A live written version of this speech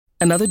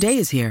Another day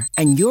is here,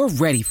 and you're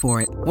ready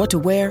for it. What to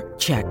wear?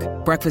 Check.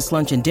 Breakfast,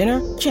 lunch, and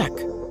dinner? Check.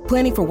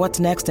 Planning for what's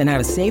next and how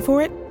to save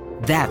for it?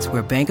 That's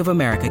where Bank of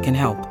America can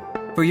help.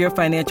 For your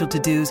financial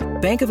to-dos,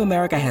 Bank of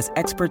America has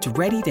experts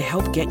ready to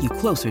help get you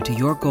closer to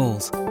your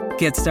goals.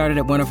 Get started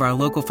at one of our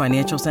local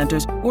financial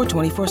centers or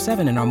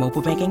 24/7 in our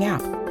mobile banking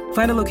app.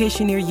 Find a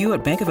location near you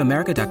at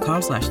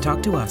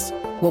bankofamerica.com/talktous.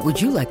 What would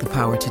you like the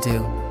power to do?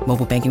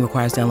 Mobile banking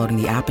requires downloading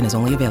the app and is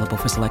only available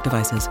for select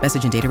devices.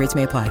 Message and data rates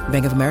may apply.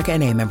 Bank of America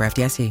N.A., member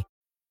FDIC.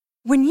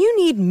 When you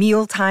need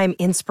mealtime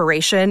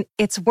inspiration,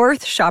 it's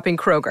worth shopping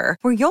Kroger,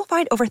 where you'll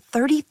find over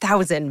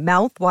 30,000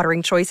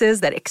 mouth-watering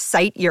choices that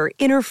excite your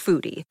inner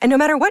foodie. And no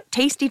matter what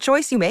tasty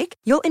choice you make,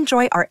 you'll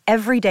enjoy our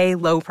everyday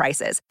low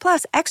prices,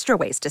 plus extra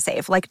ways to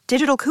save, like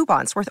digital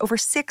coupons worth over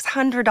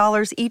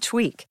 $600 each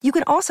week. You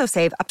can also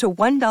save up to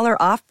 $1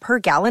 off per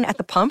gallon at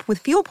the pump with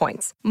fuel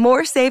points.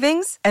 More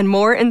savings and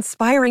more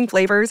inspiring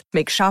flavors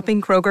make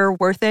shopping Kroger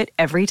worth it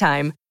every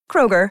time.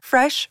 Kroger,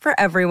 fresh for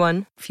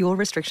everyone. Fuel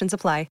restrictions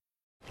apply.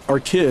 Our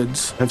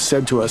kids have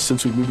said to us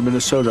since we moved to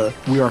Minnesota,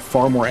 we are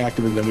far more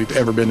active than we've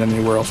ever been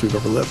anywhere else we've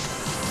ever lived.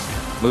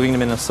 Moving to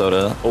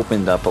Minnesota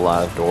opened up a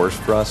lot of doors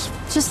for us.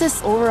 Just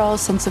this overall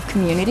sense of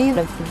community,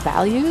 of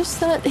values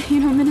that,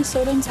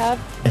 Minnesotans have.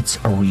 It's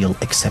a real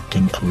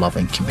accepting,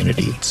 loving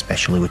community,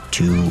 especially with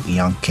two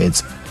young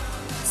kids.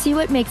 See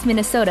what makes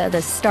Minnesota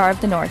the star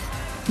of the North.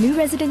 New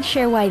residents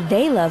share why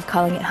they love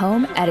calling it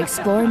home at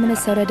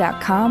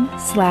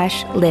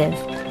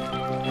exploreminnesota.com/live.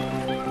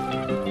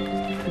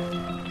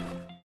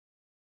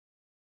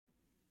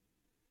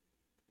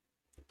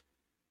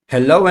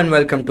 Hello and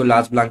welcome to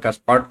Blancas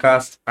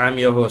Podcast. I'm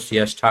your host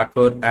Yash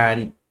Thakur,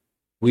 and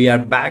we are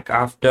back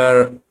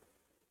after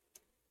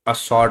a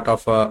sort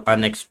of a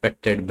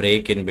unexpected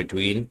break in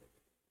between.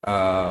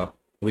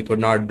 We could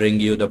not bring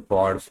you the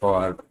pod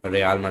for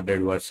Real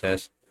Madrid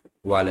versus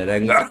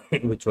Valerenga,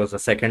 which was the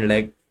second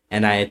leg,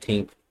 and I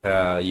think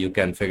you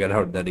can figure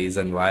out the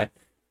reason why.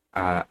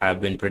 I've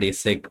been pretty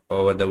sick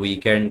over the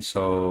weekend,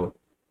 so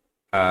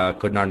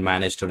could not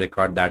manage to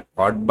record that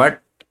pod,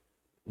 but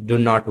do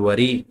not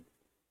worry.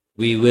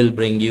 We will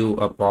bring you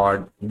a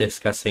pod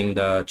discussing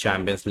the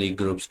Champions League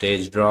group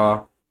stage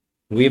draw.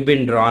 We've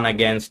been drawn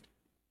against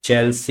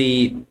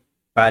Chelsea,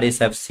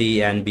 Paris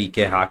FC, and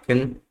BK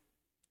Häcken.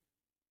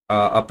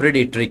 A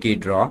pretty tricky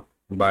draw,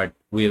 but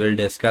we will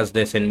discuss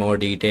this in more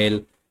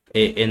detail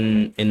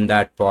in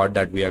that pod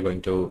that we are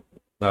going to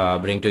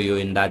bring to you.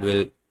 In that,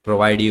 we'll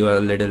provide you a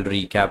little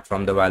recap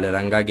from the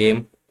Valerenga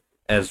game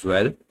as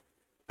well.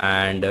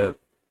 And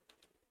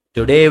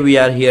today we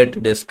are here to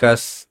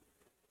discuss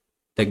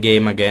the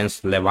game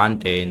against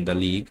Levante in the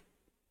league,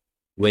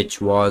 which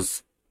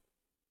was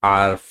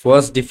our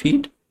first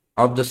defeat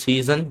of the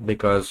season,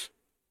 because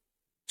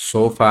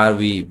so far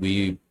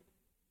we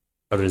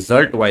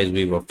result wise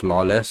we were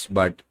flawless.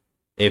 But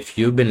if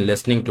you've been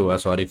listening to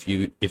us, or if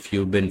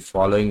you've been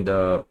following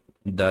the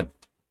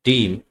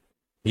team,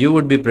 you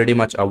would be pretty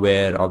much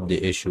aware of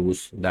the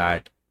issues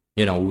that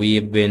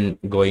we've been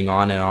going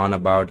on and on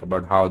about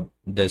how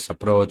this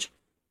approach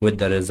with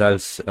the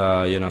results,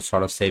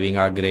 sort of saving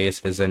our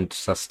grace isn't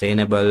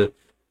sustainable.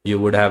 You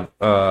would have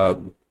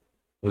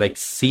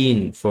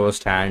seen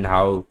firsthand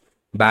how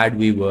bad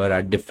we were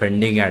at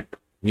defending, at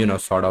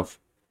sort of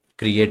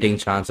creating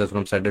chances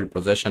from settled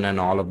possession and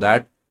all of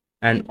that.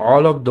 And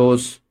all of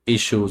those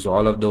issues,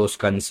 all of those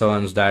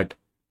concerns that,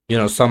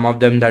 some of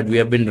them that we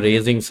have been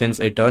raising since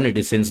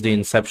eternity, since the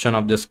inception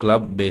of this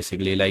club,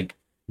 basically, like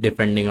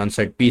defending on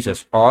set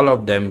pieces, all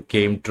of them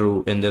came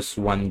true in this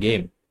one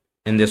game.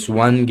 In this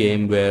one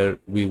game where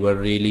we were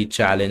really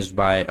challenged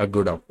by a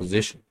good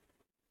opposition.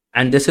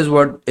 And this is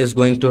what is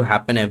going to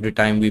happen every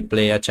time we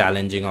play a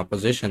challenging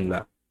opposition.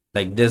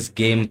 Like this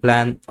game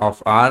plan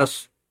of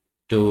ours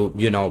to,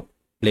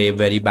 play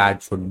very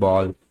bad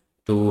football,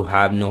 to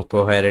have no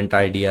coherent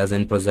ideas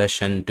in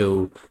possession,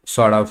 to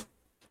sort of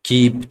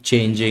keep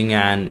changing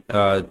and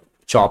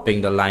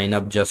chopping the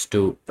lineup just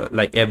to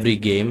every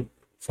game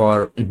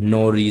for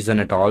no reason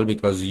at all,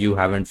 because you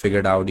haven't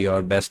figured out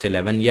your best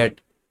 11 yet,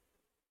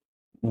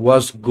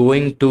 was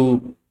going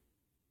to,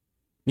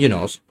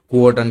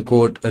 quote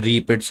unquote,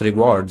 reap its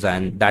rewards.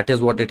 And that is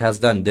what it has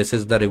done. This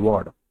is the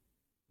reward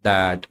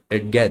that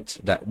it gets,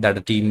 that a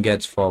team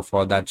gets for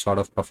that sort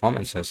of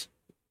performances.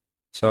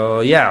 So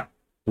yeah,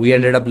 we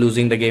ended up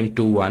losing the game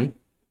 2-1,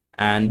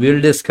 and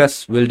we'll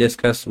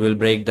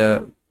break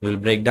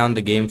down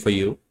the game for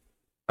you.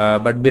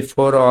 But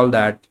before all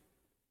that,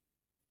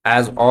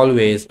 as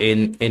always,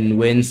 in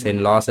wins,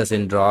 in losses,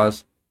 in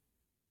draws,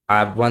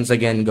 I've once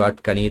again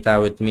got Kanita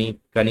with me.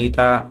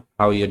 Kanita,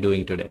 how are you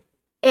doing today?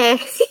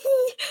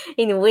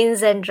 In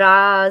wins and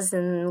draws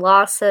and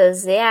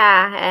losses,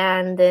 yeah,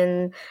 and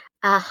in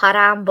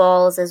haram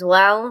balls as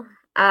well.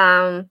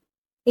 Yeah,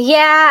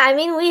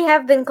 we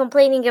have been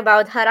complaining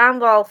about haram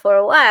ball for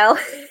a while,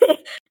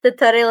 the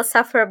Toril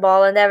suffer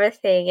ball and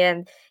everything,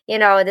 and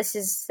this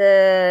is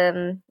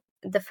the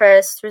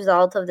first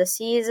result of the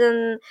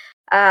season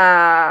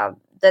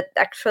that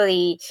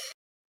actually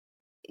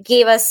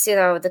gave us,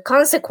 the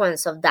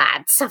consequence of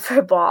that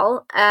suffer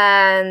ball.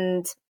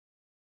 And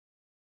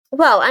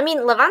Well, I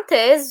mean, Levante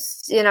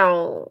is,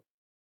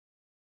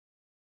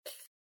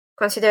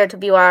 considered to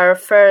be our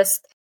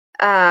first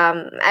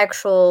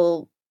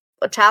actual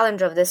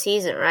challenge of the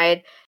season,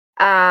 right?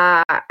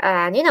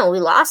 And we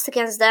lost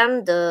against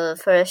them. The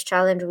first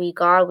challenge we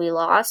got, we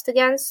lost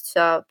against.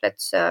 So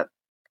let's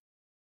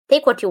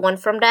take what you want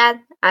from that.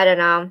 I don't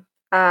know,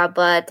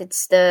 but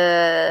it's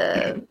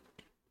the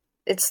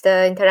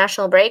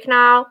international break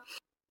now,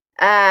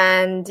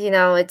 and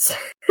it's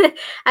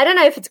I don't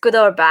know if it's good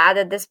or bad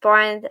at this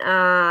point.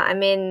 I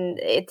mean,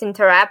 it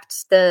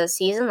interrupts the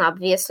season,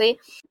 obviously.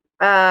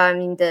 I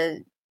mean,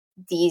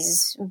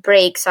 these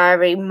breaks are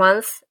every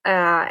month,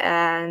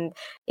 and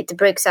it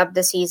breaks up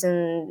the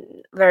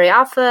season very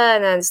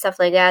often and stuff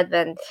like that.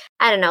 But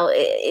I don't know,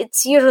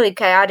 it's usually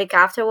chaotic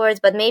afterwards,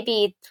 but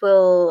maybe it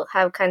will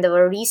have kind of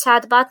a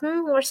reset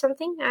button or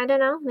something. I don't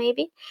know,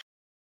 maybe.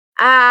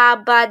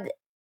 But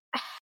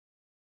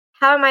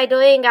how am I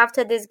doing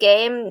after this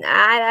game?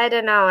 I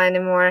don't know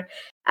anymore.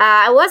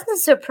 I wasn't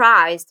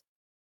surprised,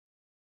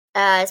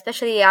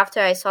 especially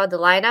after I saw the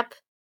lineup.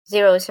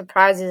 Zero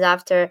surprises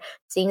after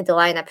seeing the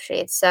lineup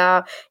sheet.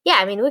 So yeah,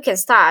 I mean, we can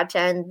start,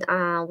 and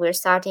we're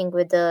starting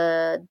with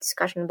the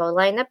discussion about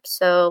lineup.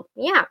 So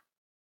yeah,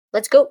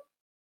 let's go.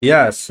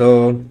 Yeah,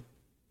 so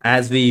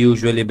as we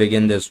usually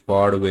begin this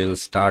pod, we'll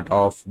start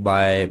off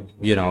by,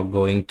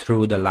 going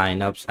through the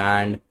lineups.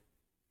 And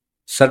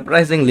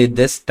surprisingly,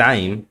 this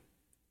time,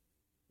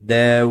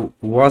 there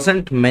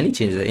wasn't many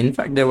changes. In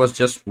fact, there was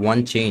just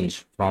one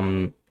change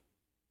from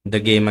the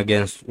game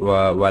against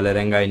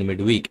Valerenga in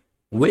midweek,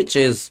 which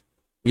is,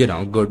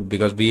 good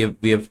because we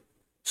have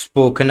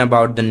spoken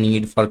about the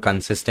need for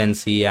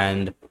consistency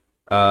and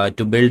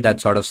to build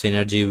that sort of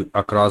synergy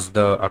across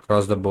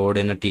the board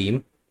in a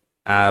team,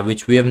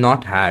 which we have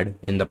not had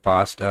in the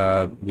past.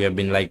 We have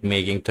been like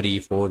making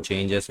 3-4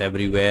 changes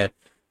everywhere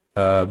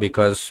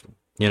because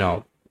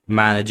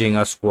managing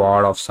a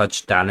squad of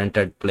such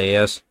talented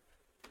players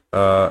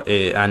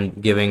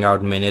and giving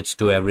out minutes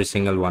to every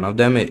single one of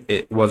them,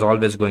 it was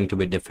always going to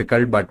be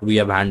difficult, but we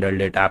have handled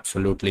it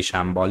absolutely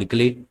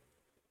shambolically.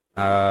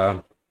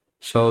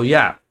 So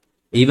yeah,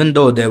 even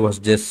though there was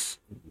this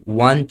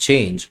one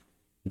change,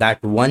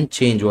 that one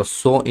change was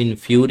so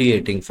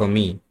infuriating for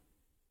me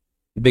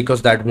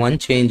because that one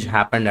change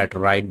happened at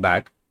right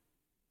back,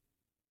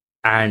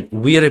 and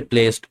we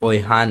replaced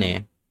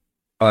Oihane,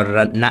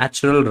 a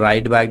natural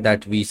right back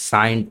that we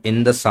signed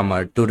in the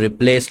summer to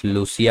replace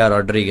Lucia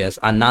Rodriguez,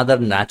 another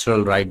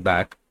natural right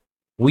back.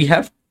 We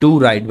have two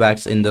right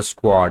backs in the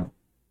squad,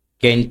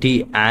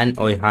 Kenti and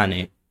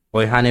Oihane.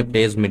 Oihane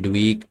plays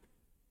midweek.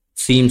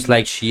 Seems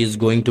like she is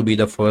going to be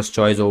the first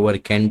choice over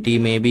Kenti,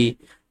 maybe,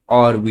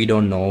 or we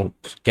don't know.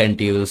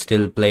 Kenti will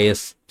still play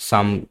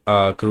some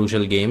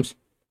crucial games.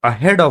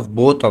 Ahead of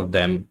both of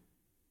them,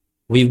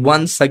 we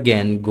once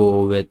again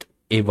go with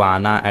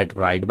Ivana at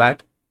right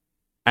back.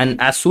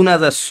 And as soon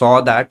as I saw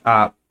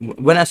that,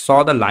 when I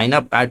saw the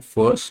lineup at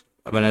first,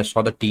 when I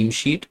saw the team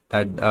sheet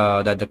that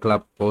the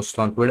club posts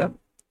on Twitter,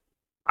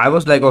 I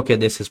was like, okay,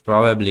 this is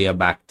probably a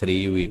back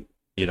three.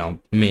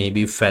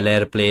 Maybe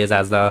Feller plays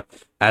as the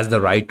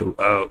right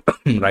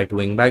right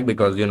wing back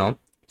because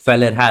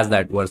Feller has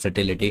that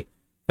versatility.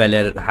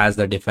 Feller has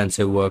the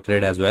defensive work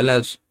rate as well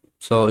as,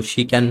 so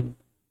she can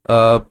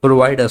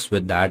provide us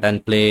with that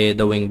and play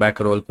the wing back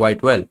role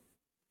quite well.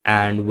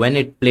 And when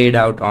it played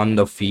out on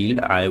the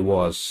field, I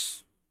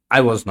was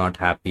not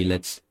happy.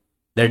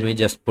 Let me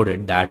just put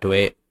it that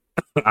way.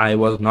 I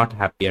was not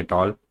happy at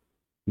all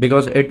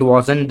because it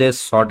wasn't this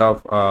sort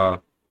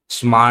of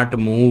smart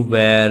move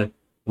where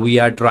we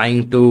are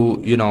trying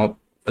to,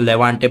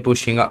 Levante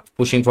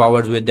pushing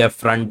forwards with their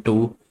front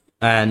two,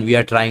 and we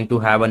are trying to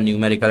have a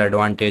numerical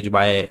advantage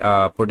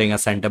by putting a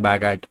center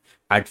back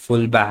at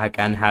full back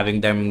and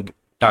having them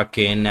tuck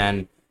in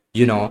and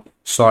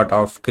sort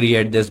of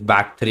create this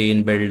back three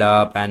in build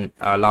up and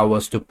allow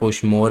us to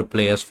push more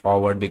players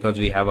forward because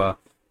we have a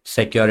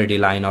security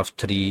line of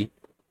three.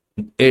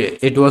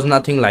 It was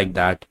nothing like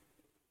that.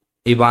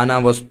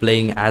 Ivana was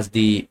playing as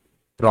the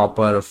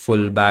proper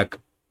full back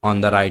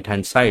on the right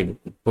hand side,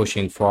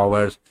 pushing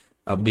forwards,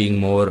 being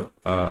more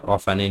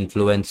of an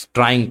influence,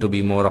 trying to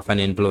be more of an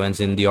influence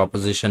in the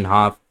opposition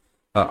half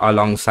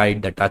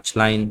alongside the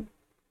touchline.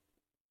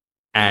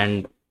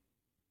 And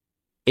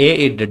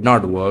it did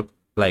not work.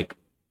 Like,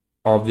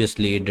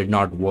 obviously it did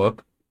not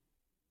work.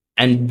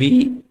 And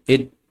B,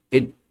 it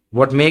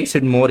what makes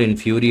it more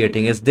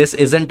infuriating is this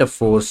isn't a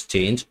forced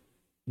change.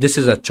 This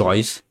is a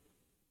choice,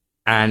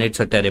 and it's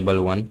a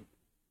terrible one.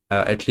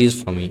 At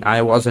least for me,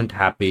 I wasn't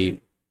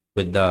happy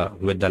with the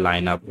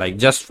lineup. Like,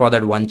 just for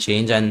that one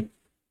change, and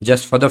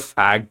just for the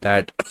fact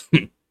that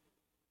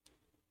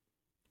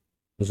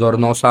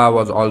Zornosa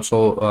was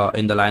also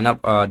in the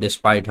lineup,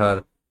 despite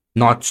her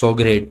not so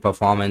great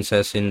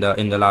performances in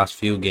the last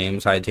few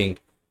games. I think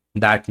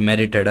that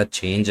merited a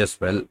change as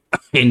well,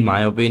 in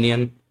my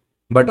opinion.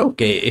 But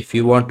okay, if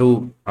you want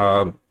to,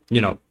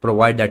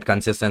 provide that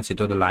consistency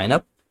to the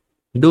lineup,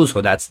 do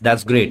so.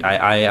 That's great.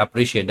 I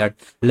appreciate that.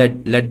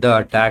 Let the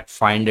attack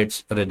find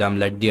its rhythm.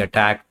 Let the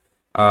attack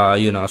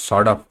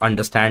sort of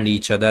understand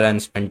each other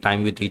and spend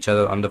time with each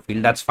other on the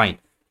field, that's fine.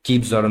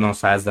 Keep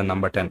Zoronos as the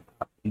number 10.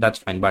 That's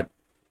fine. But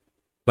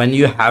when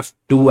you have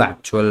two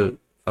actual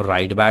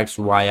right backs,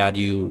 why are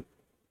you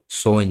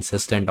so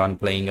insistent on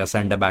playing a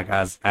center back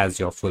as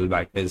your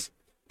fullback is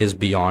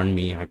beyond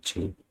me,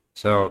 actually.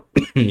 So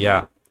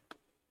yeah,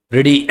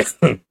 pretty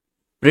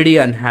pretty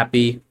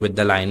unhappy with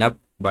the lineup.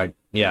 But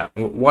yeah,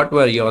 what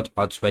were your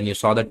thoughts when you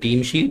saw the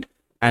team sheet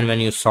and when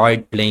you saw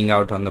it playing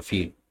out on the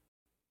field?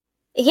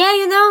 Yeah,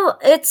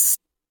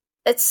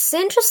 it's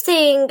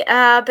interesting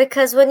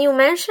because when you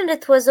mentioned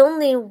it was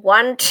only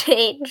one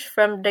change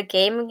from the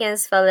game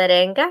against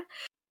Valerenga,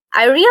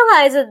 I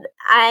realized that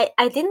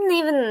I didn't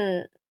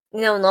even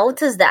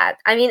notice that.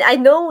 I mean, I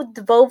know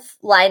both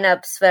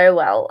lineups very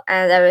well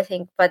and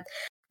everything, but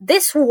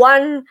this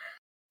one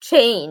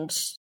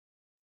change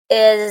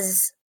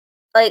is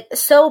like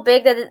so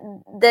big that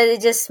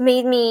it just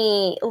made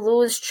me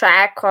lose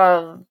track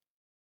of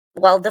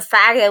the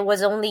fact that it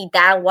was only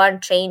that one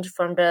change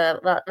from the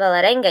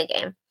Valerenga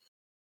game.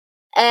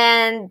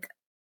 And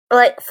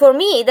like for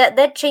me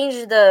that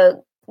changed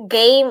the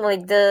game,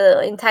 like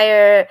the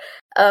entire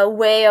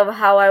way of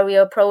how are we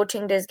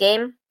approaching this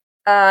game,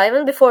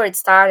 even before it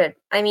started.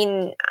 I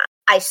mean,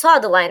 I saw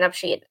the lineup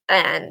sheet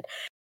and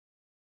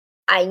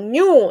I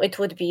knew it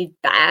would be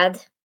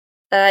bad.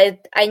 I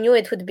knew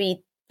it would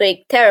be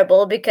like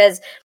terrible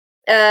because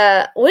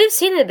we've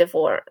seen it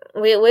before.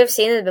 We've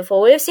seen it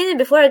before. We've seen it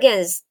before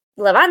against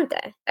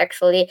Levante.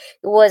 Actually,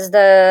 it was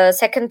the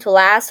second to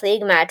last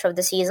league match of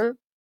the season.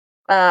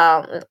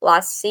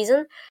 Last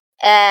season,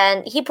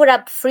 and he put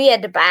up 3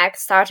 at the back,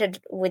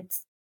 started with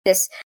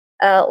this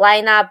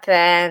lineup,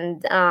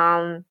 and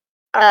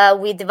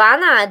with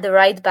Vana at the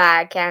right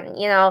back, and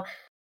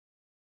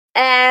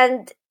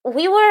and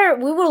we were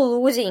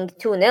losing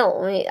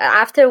 2-0.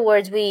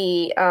 Afterwards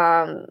we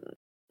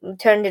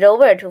turned it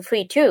over to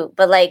 3-2,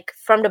 but like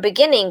from the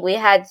beginning we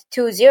had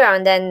 2-0,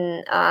 and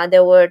then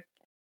there were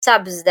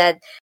subs that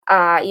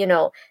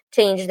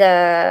changed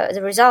the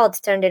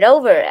result, turned it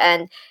over,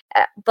 and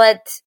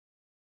but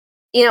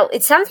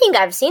it's something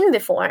I've seen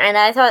before, and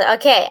I thought,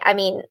 okay, I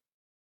mean,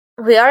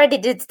 we already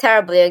did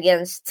terribly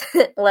against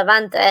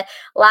Levante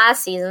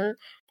last season,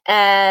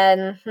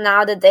 and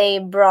now that they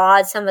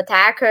brought some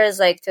attackers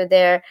like to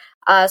their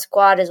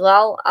squad as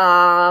well,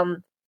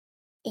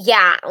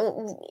 yeah,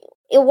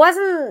 it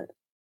wasn't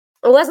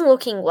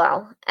looking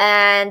well.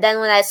 And then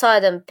when I saw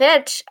them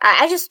pitch,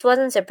 I just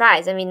wasn't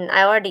surprised. I mean,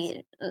 I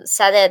already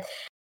said it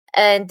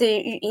in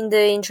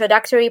the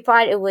introductory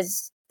part. It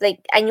was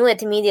like I knew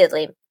it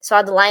immediately.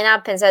 Saw the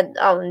lineup and said,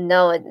 "Oh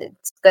no,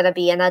 it's gonna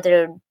be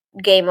another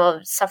game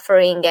of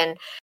suffering." And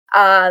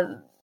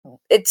and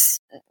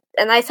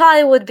I thought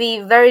it would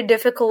be very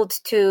difficult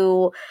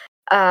to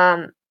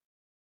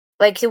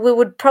like we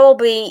would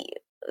probably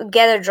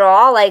get a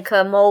draw, like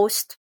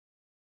most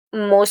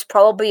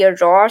probably a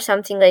draw or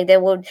something like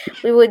that.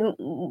 We would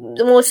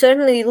most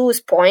certainly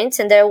lose points,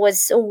 and there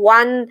was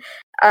one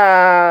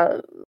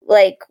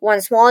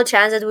small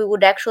chance that we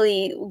would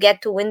actually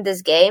get to win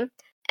this game.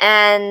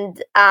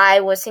 And I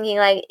was thinking,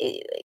 like,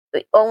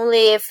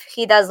 only if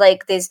he does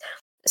like this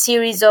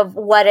series of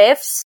what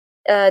ifs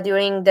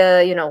during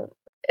the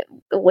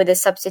with the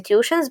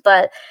substitutions.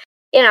 But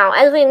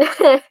as we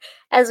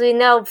as we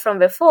know from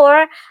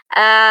before,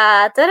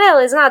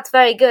 Torel is not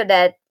very good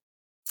at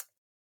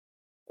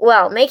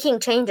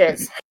making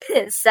changes.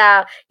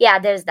 So yeah,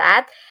 there's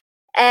that.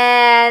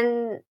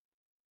 And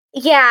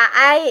yeah,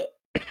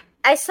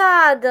 I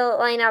saw the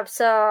lineup,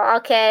 so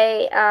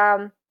okay,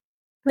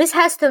 this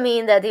has to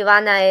mean that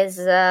Ivana is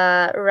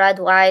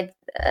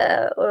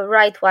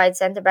right wide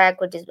center back,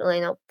 which is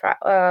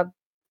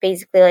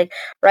basically like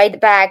right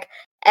back,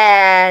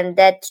 and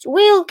that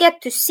we'll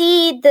get to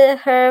see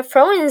her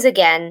throw-ins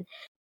again.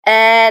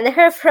 And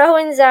her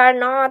throw-ins are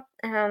not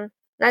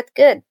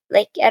good,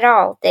 like, at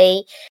all.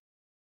 They're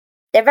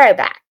very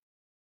bad,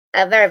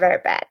 very, very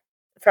bad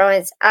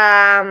throw-ins.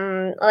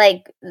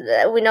 Like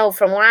we know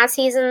from last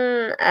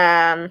season,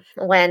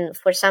 when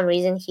for some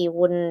reason he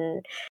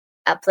wouldn't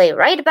play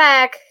right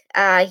back,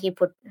 he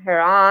put her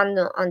on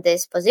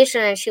this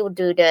position, and she would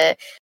do the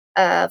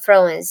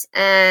throw-ins,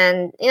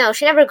 and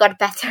she never got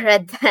better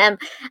at them.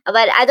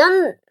 But I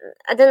don't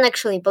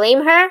actually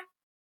blame her.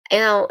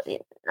 You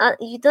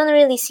don't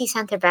really see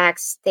center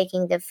backs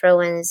taking the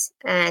throw-ins,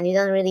 and you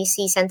don't really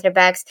see center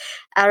backs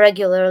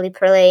regularly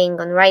playing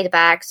on right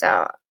back.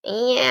 So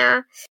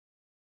yeah.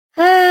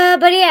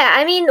 But yeah,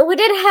 I mean, we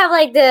did have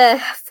like the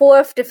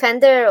fourth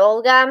defender,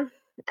 Olga,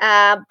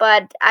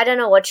 but I don't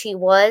know what she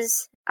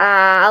was.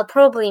 I'll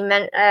probably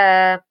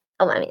I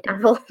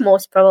will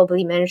most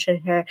probably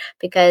mention her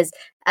because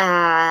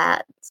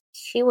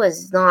she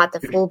was not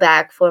a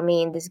fullback for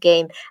me in this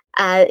game.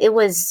 It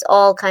was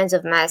all kinds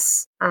of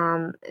mess.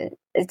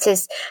 It's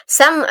just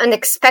some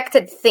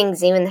unexpected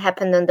things even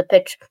happened on the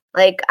pitch.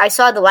 Like I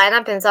saw the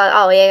lineup and thought,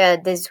 oh yeah,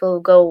 this will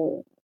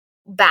go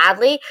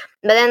badly.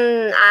 But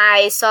then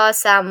I saw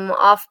some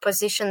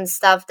off-position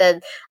stuff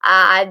that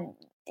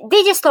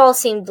they just all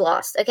seemed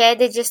lost. Okay,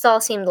 they just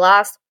all seemed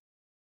lost.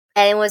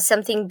 and it was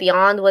something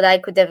beyond what I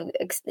could have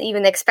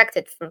even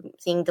expected from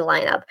seeing the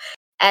lineup.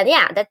 And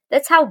yeah,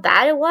 that's how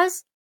bad it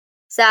was.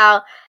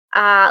 So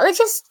let's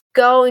just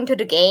go into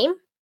the game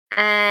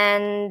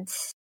and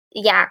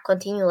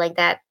continue like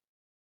that.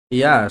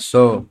 Yeah,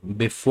 so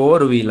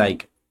before we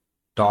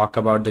talk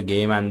about the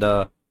game and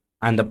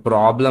the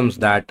problems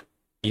that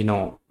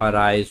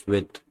arise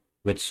with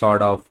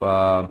sort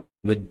of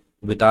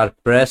with our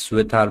press,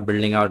 with our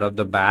building out of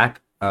the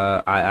back,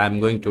 I'm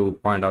going to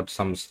point out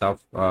some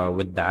stuff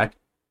with that.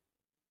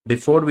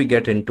 Before we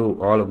get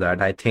into all of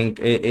that, I think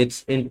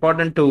it's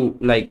important to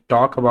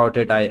talk about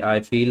it. I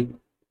feel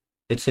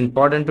it's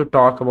important to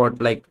talk about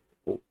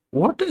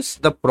what is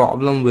the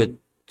problem with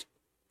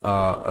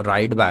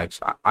right backs.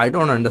 I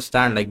don't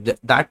understand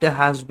that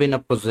has been a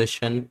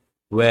position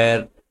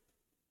where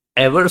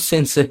ever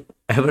since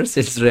ever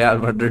since Real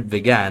Madrid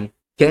began,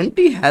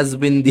 Kenty has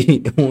been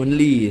the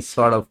only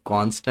sort of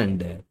constant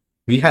there.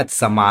 We had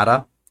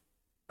Samara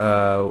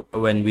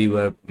when we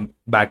were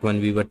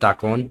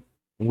Tacon.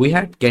 We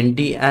had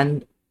Kenty,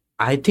 and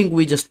I think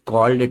we just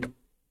called it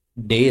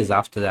days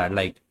after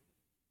that.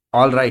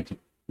 All right,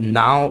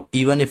 now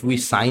even if we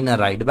sign a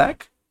right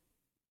back,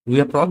 we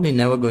are probably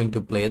never going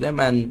to play them,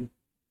 and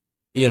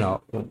you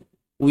know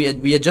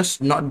we are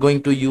just not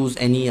going to use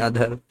any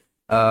other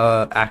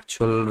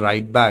actual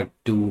right back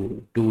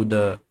to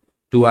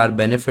our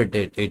benefit,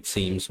 it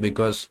seems,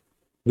 because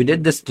we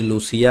did this to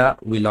Lucia.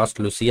 We lost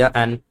Lucia,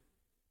 and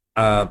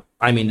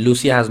I mean,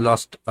 Lucia has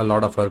lost a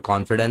lot of her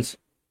confidence.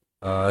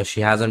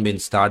 She hasn't been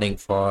starting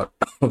for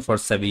for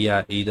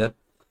Sevilla either.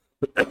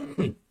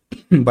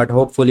 But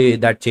hopefully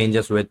that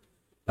changes with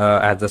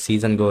as the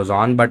season goes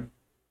on. But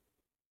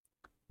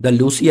the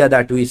Lucia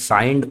that we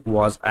signed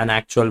was an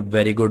actual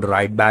very good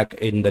right back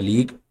in the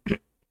league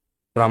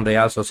from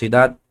Real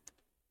Sociedad.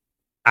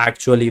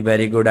 Actually,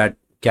 very good at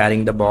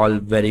carrying the ball,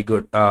 very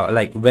good,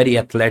 very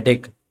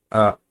athletic,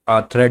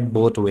 thread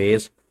both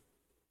ways.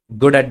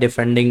 Good at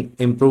defending,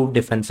 improved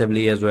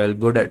defensively as well.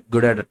 Good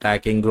at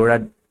attacking, good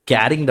at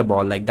carrying the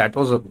ball. That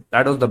was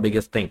the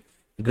biggest thing.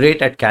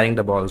 Great at carrying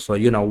the ball. So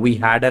we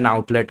had an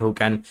outlet who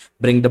can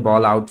bring the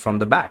ball out from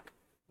the back.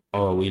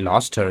 Oh, we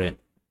lost her in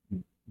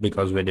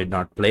because we did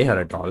not play her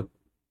at all.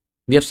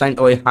 We have signed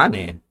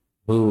Oihane,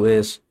 who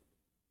is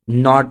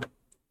not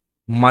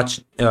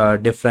much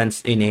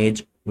difference in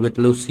age with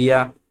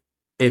Lucia.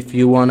 If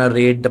you wanna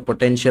rate the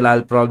potential,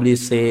 I'll probably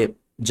say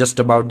just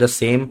about the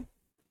same,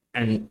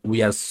 and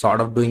we are sort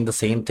of doing the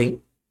same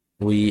thing.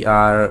 We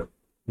are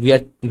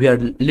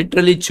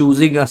literally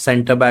choosing a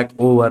center back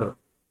over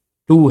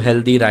two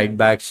healthy right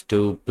backs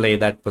to play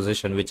that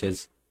position, which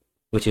is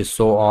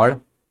so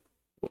odd.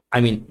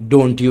 I mean,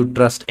 don't you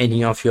trust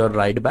any of your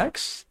right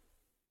backs?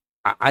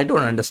 I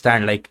don't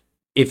understand.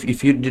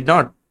 If you did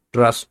not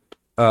trust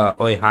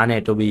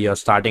Oihane to be your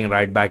starting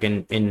right back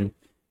in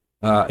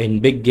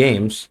big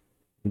games,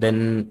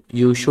 then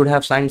you should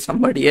have signed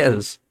somebody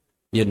else,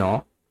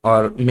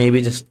 or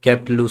maybe just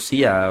kept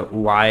Lucia.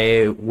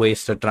 Why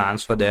waste a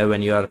transfer there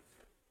when you're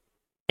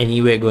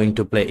anyway going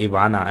to play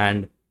Ivana?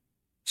 And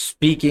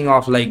speaking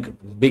of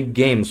big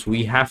games,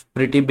 we have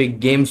pretty big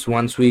games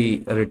once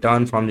we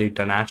return from the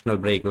international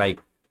break.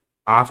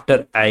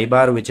 After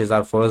Eibar, which is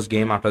our first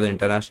game after the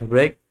international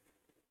break,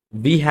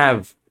 we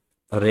have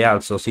Real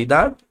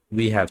Sociedad,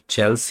 we have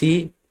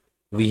Chelsea,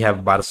 we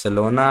have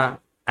Barcelona,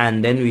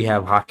 and then we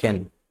have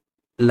Haken.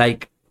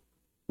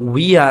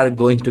 We are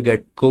going to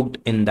get cooked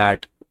in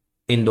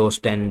those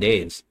 10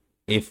 days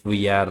if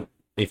we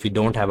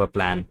don't have a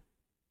plan.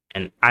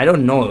 And I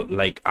don't know,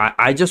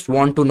 I just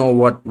want to know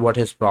what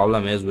his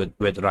problem is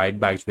with right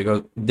backs,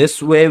 because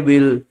this way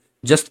we'll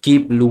just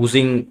keep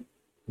losing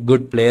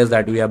good players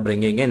that we are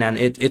bringing in, and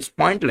it's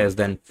pointless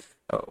then.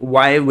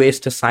 Why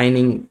waste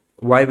signing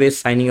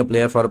a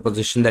player for a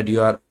position that you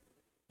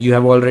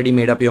have already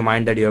made up your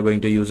mind that you're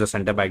going to use a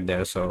center back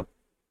there? So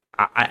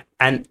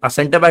and a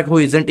center back who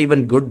isn't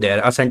even good there,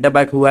 a center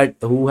back who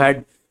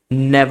had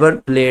never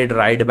played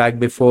right back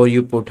before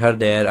you put her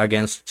there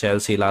against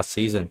Chelsea last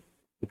season.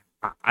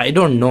 I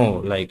don't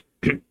know,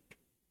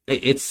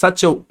 it's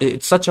such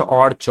a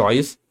odd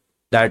choice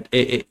that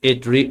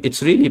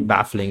it's really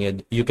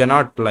baffling. You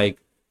cannot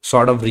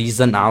sort of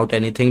reason out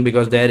anything,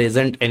 because there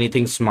isn't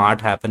anything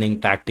smart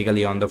happening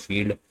tactically on the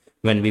field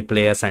when we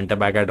play a center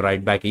back at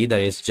right back either.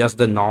 It's just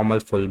the normal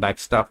fullback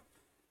stuff.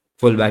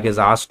 Fullback is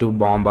asked to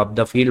bomb up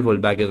the field.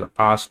 Fullback is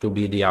asked to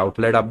be the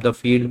outlet up the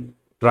field,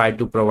 try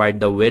to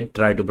provide the width,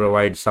 try to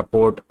provide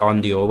support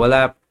on the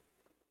overlap.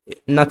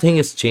 Nothing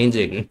is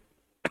changing.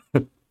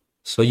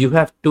 So you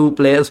have two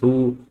players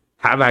who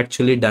have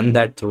actually done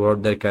that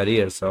throughout their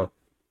career. So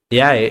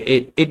yeah,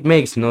 it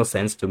makes no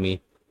sense to me.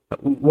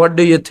 What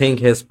do you think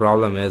his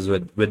problem is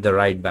with the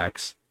right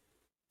backs?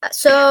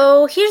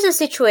 So here's the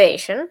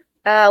situation.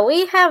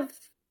 We have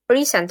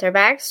 3 center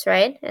backs,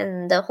 right,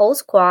 in the whole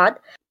squad.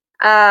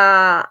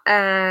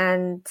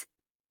 And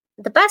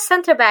the best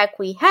center back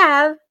we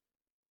have,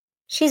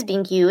 she's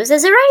being used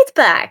as a right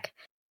back.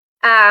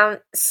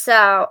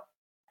 So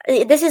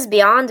this is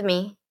beyond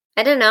me.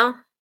 I don't know.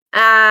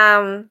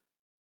 I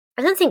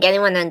don't think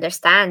anyone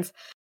understands.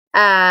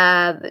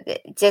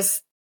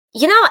 Just,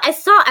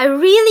 I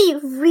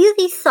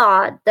really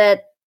thought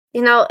that,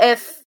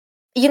 if,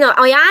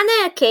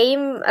 Oyane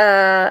came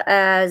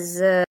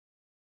as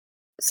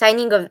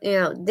signing of,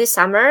 this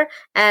summer,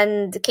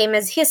 and came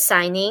as his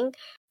signing,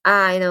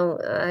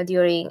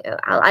 during,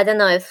 I don't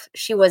know if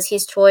she was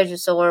his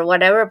choice or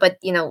whatever, but,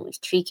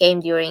 she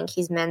came during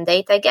his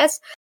mandate, I guess.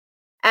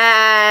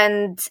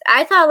 And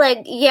I thought,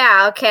 like,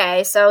 yeah,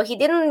 okay, so he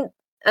didn't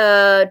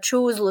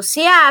choose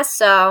Lucia,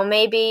 so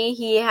maybe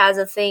he has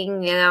a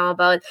thing,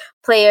 about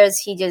players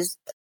he just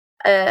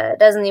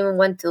doesn't even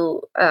want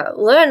to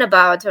learn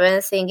about or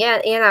anything. Yeah,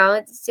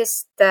 it's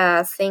just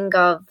a thing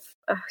of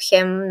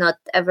him not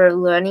ever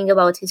learning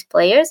about his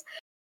players.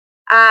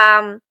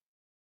 All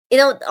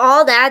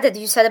that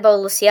you said about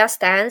Lucia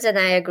stands, and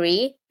I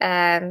agree.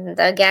 And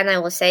again, I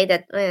will say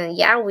that,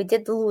 we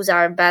did lose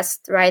our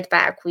best right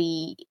back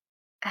we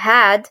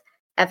had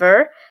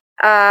ever.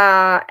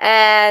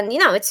 And,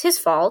 it's his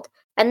fault.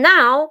 And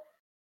now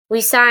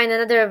we signed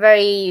another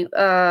very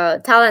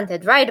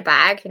talented right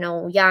back,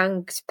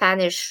 young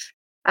Spanish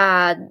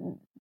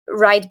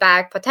right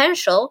back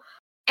potential.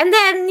 And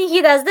then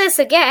he does this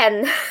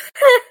again.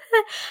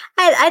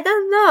 I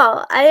don't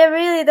know. I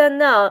really don't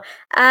know.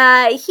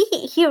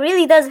 He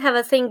really does have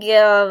a thing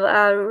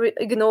of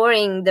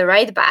ignoring the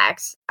right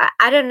backs.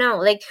 I don't know.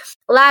 Like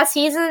last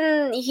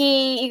season,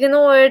 he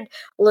ignored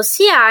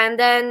Lucia, and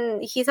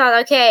then he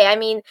thought, okay, I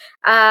mean,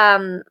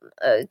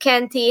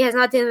 Kenty has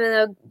not been in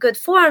a good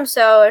form,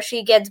 so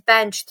she gets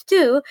benched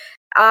too.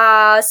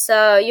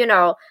 So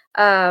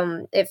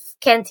if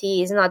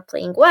Kenty is not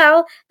playing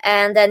well,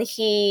 and then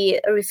he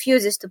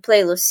refuses to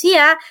play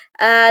Lucia,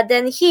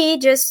 then he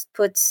just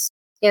puts,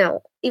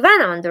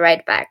 Ivana on the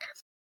right back.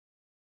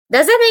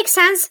 Does that make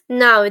sense?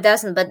 No, it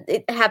doesn't, but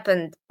it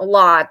happened a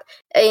lot.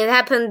 It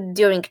happened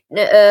during,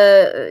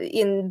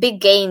 in big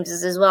games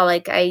as well.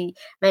 Like I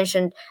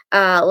mentioned,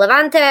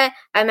 Levante,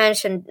 I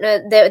mentioned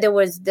there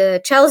was the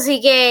Chelsea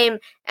game,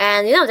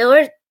 and, there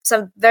were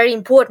some very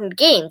important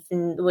games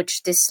in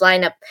which this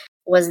lineup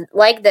was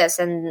like this,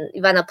 and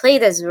Ivana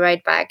played as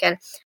right back. And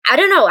I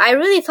don't know, I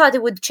really thought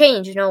it would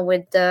change,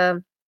 with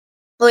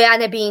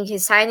Oyane being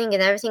his signing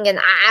and everything, and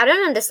I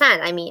don't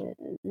understand. I mean,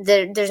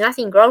 there's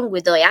nothing wrong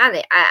with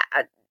Oyane.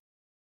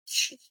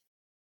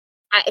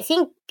 I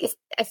think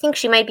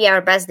she might be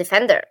our best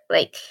defender,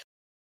 like,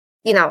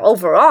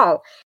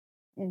 overall.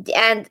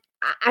 And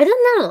I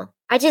don't know.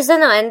 I just don't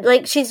know. And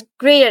like, she's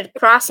great at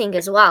crossing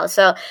as well.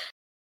 So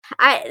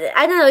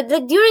I don't know.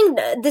 Like during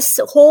this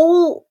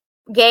whole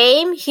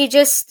game, he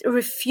just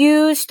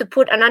refused to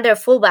put another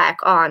fullback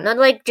on. Not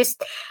like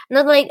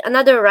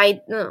another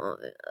right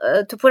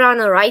to put on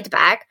a right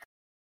back.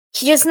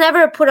 He just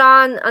never put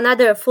on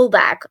another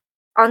fullback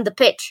on the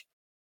pitch.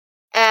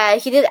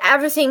 He did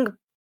everything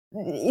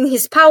in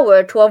his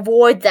power to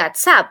avoid that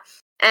sub.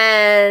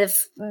 And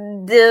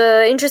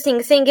the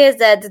interesting thing is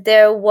that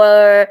there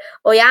were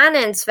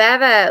Oyana and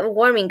Sveva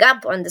warming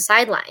up on the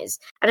sidelines.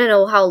 I don't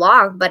know how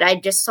long, but I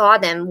just saw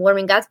them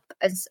warming up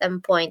at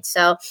some point.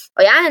 So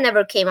Oyana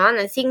never came on.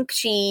 I think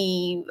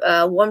she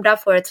warmed up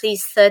for at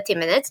least 30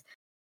 minutes.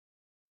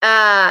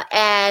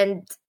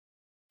 And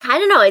I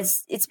don't know,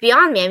 it's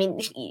beyond me. I mean,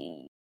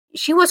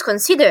 she was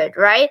considered,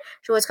 right?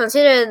 She was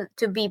considered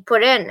to be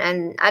put in,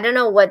 and I don't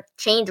know what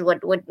changed.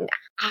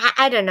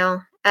 I don't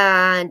know.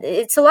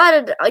 It's a lot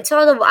of I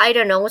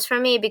don't knows for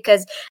me,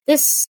 because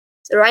this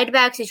right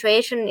back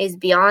situation is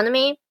beyond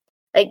me.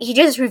 Like, he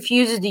just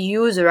refuses to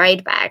use a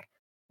right back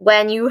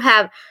when you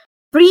have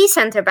 3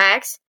 center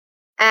backs,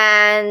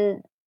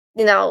 and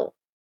one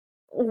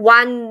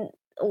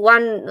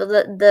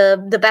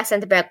the best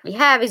center back we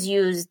have is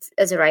used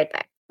as a right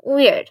back.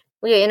 Weird.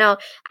 I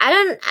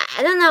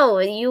don't know.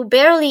 You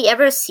barely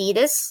ever see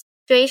this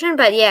situation,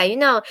 but yeah,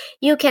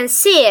 you can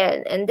see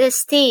it in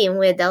this team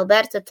with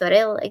Alberto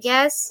Toril, I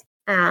guess.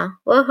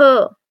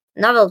 Woohoo!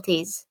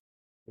 Novelties.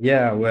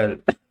 Yeah, well,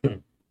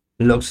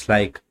 looks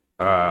like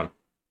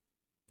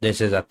this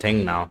is a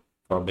thing now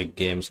for big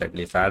games, at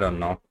least. I don't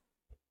know.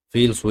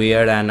 Feels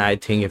weird, and I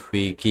think if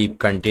we keep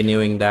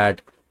continuing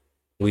that,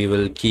 we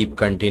will keep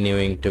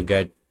continuing to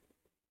get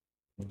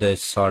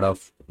this sort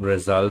of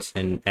results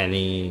in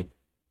any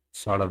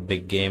sort of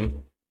big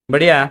game.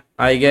 But yeah,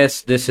 I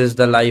guess this is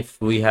the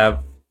life we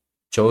have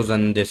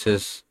chosen. This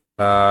is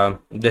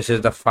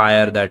the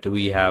fire that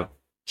we have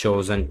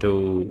chosen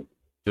to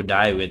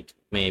die with.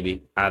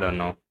 Maybe, I don't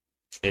know.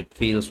 It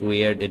feels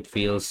weird. It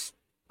feels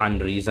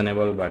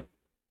unreasonable. But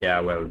yeah,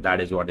 well,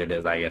 that is what it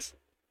is, I guess.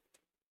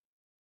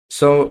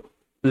 So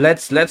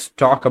let's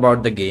talk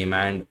about the game,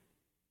 and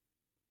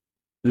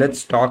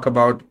let's talk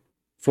about,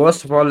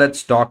 first of all,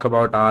 let's talk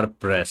about our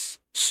press.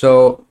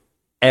 So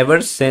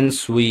ever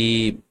since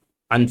we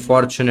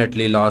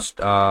unfortunately lost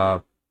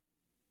Caroline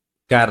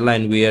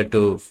Weir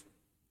to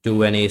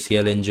an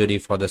ACL injury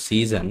for the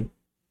season,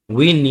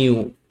 we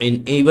knew,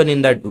 even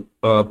in that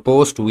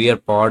post Weir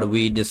pod,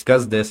 we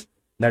discussed this,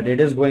 that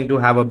it is going to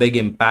have a big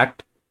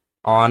impact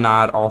on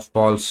our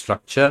off-ball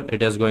structure.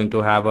 It is going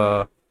to have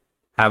an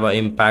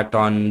impact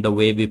on the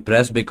way we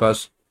press,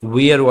 because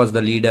Weir was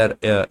the leader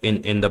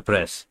in the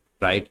press,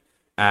 right?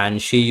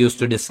 And she used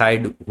to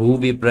decide who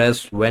we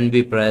press, when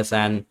we press,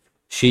 and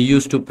she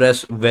used to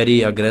press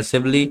very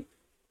aggressively.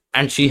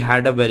 And she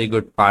had a very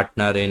good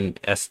partner in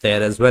Esther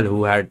as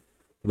well,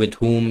 with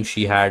whom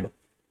she had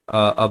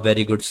a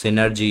very good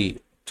synergy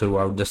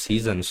throughout the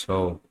season.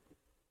 So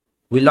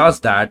we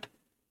lost that,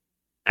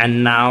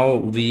 and now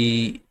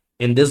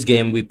in this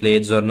game we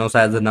played Zornosa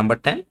as the number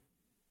 10.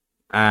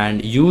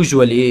 And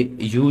usually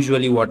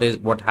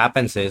what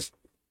happens is,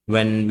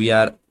 when we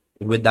are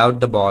without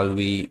the ball,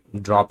 we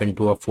drop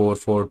into a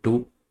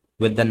 4-4-2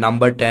 with the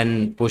number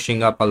 10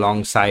 pushing up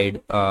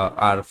alongside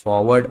our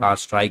forward, our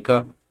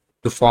striker,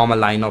 to form a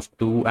line of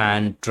two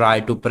and try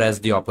to press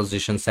the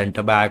opposition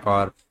center back,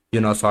 or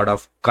sort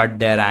of cut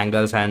their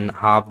angles and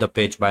half the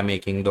pitch by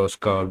making those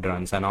curved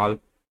runs and all.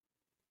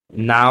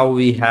 Now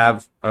we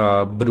have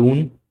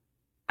Brun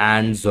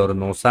and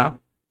Zornosa,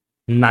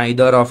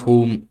 neither of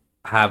whom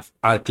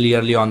are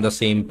clearly on the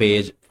same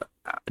page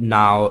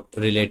now,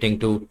 relating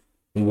to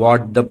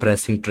what the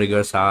pressing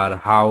triggers are,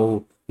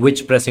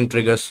 which pressing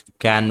triggers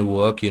can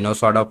work.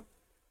 Sort of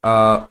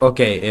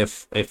okay,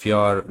 if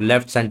your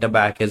left center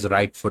back is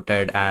right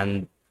footed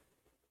and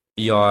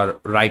your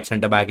right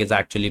center back is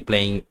actually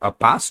playing a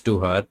pass to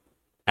her,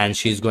 and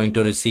she's going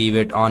to receive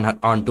it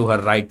onto her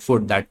right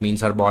foot, that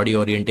means her body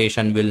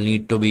orientation will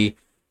need to be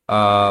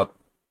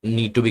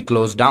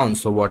closed down.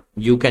 So what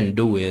you can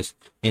do is,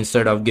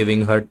 instead of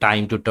giving her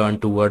time to turn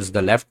towards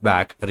the left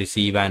back,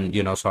 receive, and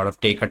sort of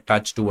take a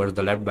touch towards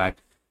the left back,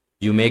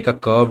 you make a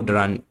curved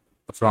run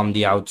from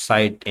the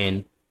outside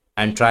in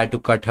and try to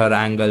cut her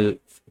angle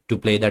to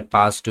play that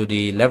pass to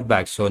the left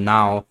back. So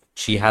now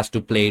she has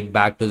to play it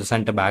back to the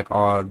center back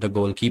or the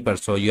goalkeeper.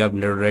 So you have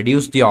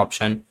reduced the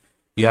option,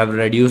 you have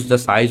reduced the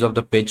size of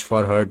the pitch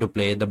for her to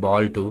play the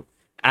ball to,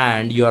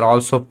 and you are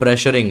also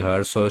pressuring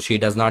her, so she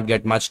does not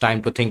get much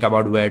time to think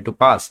about where to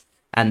pass.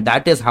 And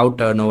that is how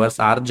turnovers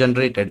are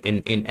generated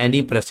in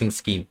any pressing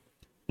scheme.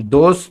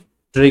 Those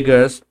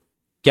triggers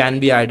can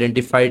be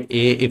identified,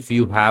 if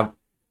you have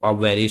a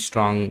very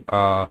strong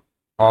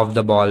off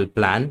the ball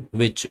plan,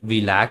 which we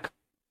lack,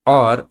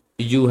 or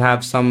you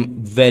have some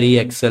very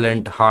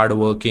excellent hard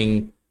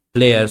working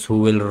players who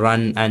will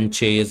run and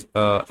chase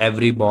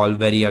every ball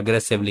very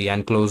aggressively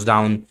and close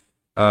down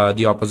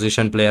the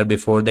opposition player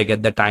before they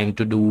get the time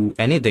to do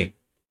anything.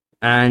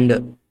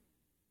 And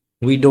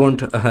we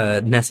don't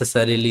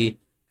necessarily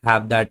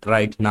have that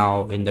right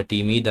now in the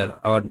team either,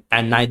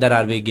 and neither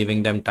are we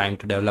giving them time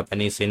to develop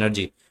any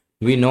synergy.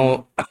 We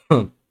know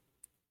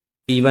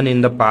even in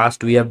the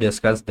past we have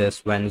discussed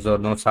this, when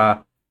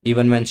Zornosa,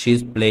 even when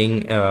she's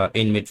playing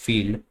in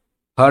midfield,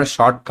 her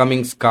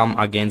shortcomings come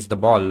against the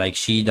ball. Like,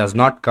 she does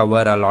not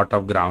cover a lot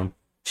of ground.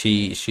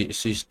 She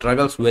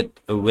struggles with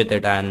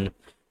it, and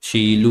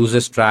she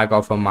loses track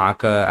of a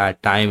marker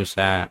at times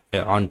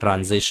on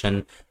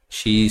transition.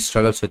 She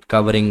struggles with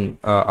covering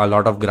a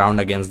lot of ground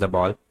against the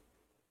ball,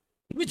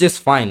 which is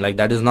fine. Like,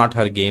 that is not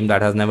her game.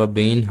 That has never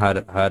been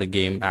her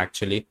game,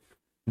 actually.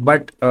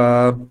 But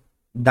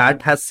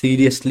that has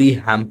seriously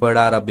hampered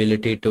our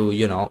ability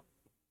to,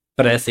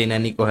 press in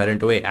any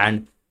coherent way.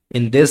 And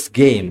in this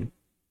game,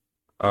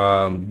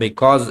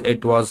 because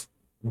it was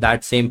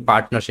that same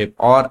partnership,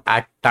 or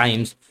at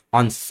times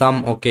on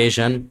some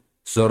occasion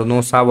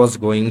Zornosa was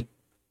going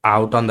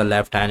out on the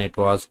left and it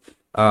was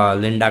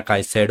Linda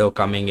Caicedo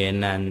coming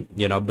in, and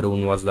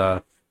Brun was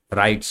the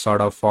right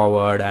sort of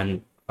forward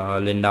and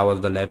Linda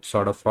was the left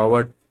sort of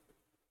forward.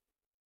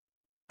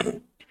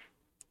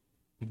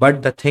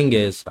 But the thing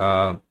is,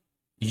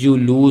 you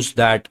lose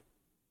that.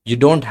 You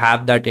don't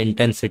have that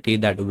intensity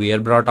that we are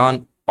brought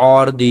on,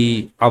 or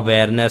the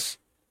awareness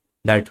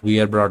that we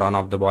are brought on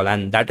of the ball,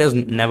 and that is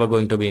never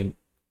going to be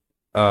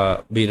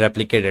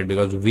replicated,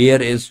 because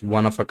Weir is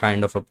one of a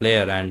kind of a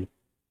player. And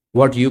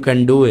what you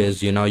can do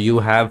is, you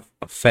have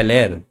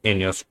Feller in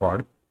your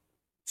squad.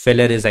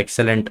 Feller is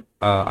excellent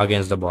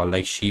against the ball.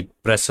 Like, she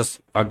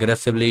presses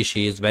aggressively,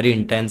 she is very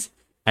intense,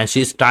 and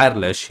she's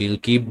tireless. She'll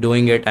keep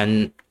doing it,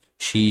 and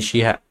she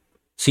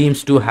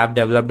seems to have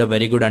developed a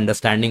very good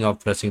understanding of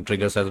pressing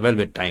triggers as well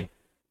with time.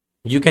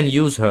 You can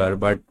use her,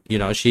 but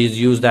she's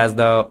used as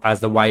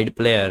the wide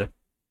player,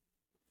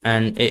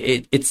 and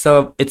it's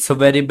a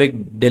very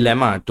big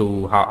dilemma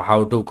to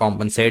how to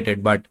compensate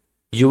it. But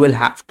you will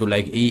have to,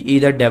 like,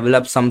 either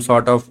develop some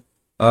sort of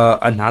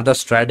another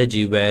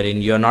strategy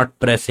wherein you're not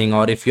pressing,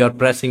 or if you're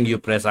pressing, you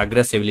press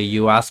aggressively.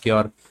 You ask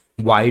your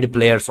wide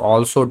players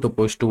also to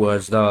push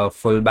towards the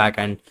fullback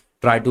and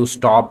try to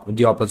stop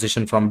the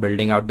opposition from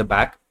building out the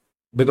back.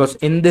 Because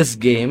in this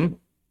game,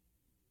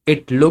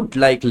 it looked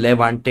like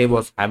Levante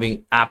was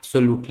having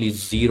absolutely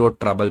zero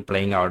trouble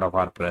playing out of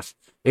our press.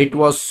 It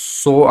was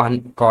so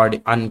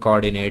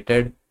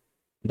uncoordinated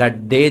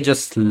that they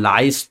just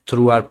sliced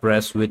through our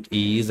press with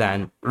ease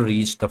and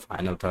reached the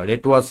final third.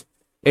 It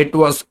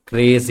was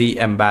crazy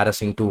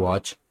embarrassing to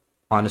watch.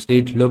 Honestly,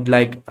 it looked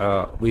like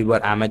we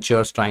were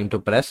amateurs trying to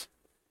press.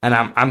 And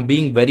I'm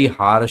being very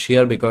harsh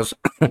here because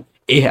I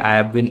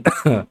have been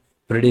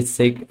pretty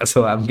sick,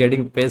 so I'm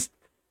getting pissed.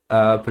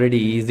 pretty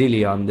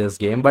easily on this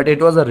game, but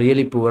it was a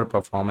really poor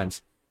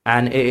performance,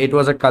 and it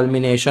was a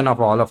culmination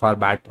of all of our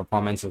bad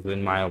performances,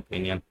 in my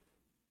opinion.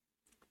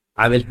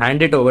 I will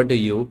hand it over to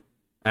you,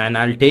 and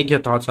I'll take your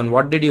thoughts on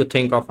what did you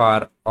think of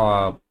our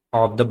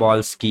off the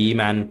ball scheme,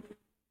 and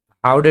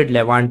how did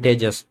Levante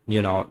just,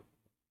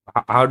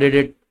 how did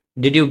it?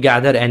 Did you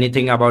gather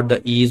anything about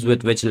the ease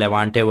with which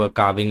Levante were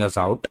carving us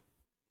out?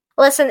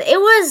 Listen, it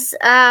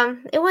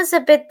was a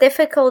bit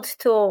difficult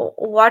to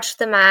watch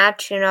the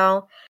match,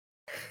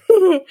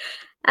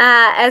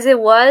 as it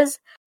was.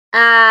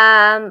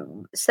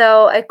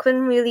 So I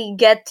couldn't really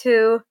get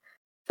to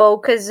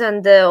focus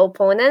on the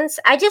opponents.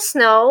 I just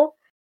know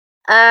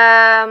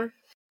a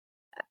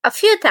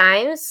few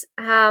times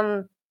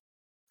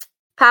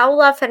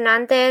Paula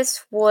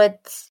Fernandez would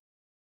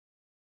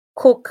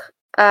cook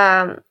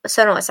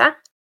Sonosa,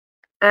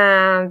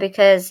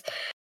 because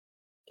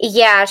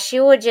she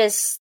would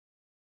just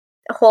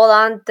hold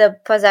on the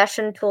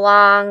possession too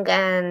long,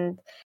 and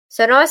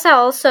Sonosa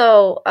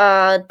also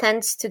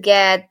tends to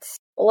get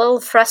a little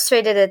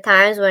frustrated at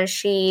times when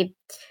she's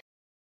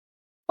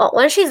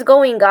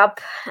going up,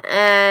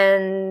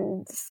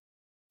 and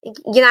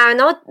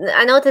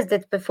I noticed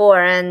it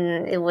before,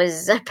 and it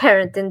was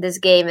apparent in this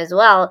game as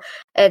well.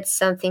 It's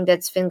something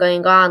that's been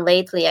going on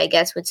lately, I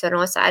guess, with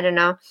Sonosa. I don't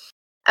know,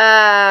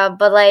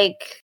 but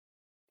like,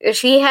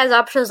 she has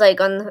options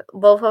like on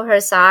both of her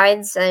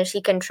sides, and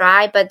she can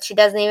try, but she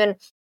doesn't even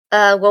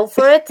go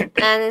for it,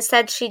 and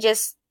instead she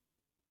just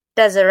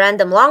does a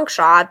random long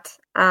shot.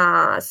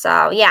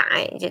 So yeah,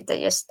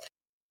 just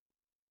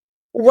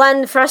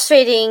one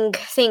frustrating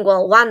thing.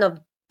 Well, one of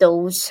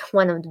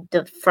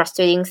the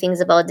frustrating things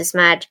about this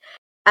match.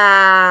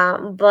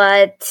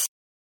 But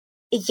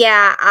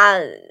yeah,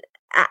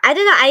 I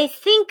don't know. I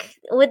think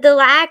with the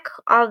lack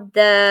of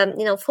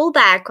the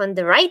fullback on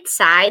the right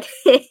side,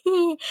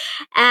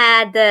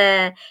 and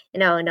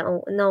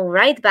no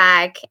right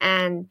back,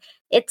 and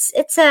it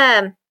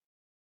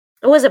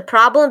was a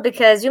problem,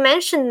 because you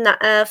mentioned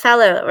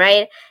Feller,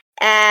 right?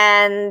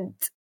 And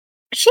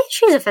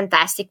she's a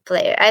fantastic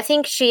player. I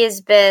think she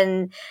has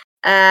been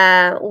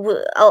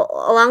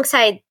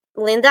alongside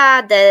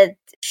Linda, that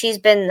she's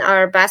been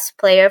our best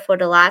player for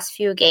the last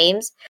few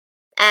games,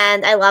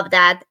 and I love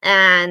that.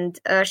 And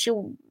she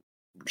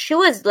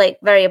was like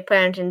very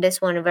apparent in this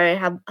one, very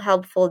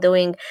helpful,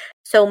 doing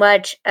so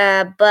much.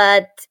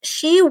 But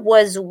she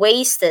was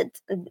wasted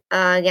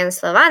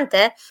against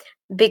Levante,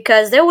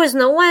 because there was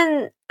no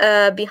one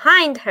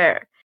behind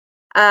her.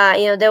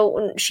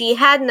 She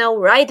had no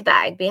right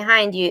back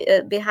behind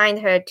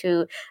her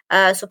to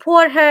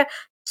support her.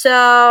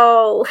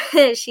 So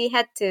she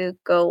had to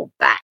go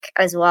back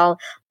as well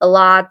a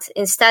lot,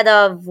 instead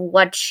of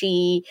what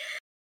she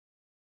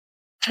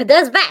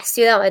does best,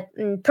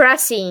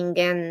 pressing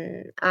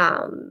and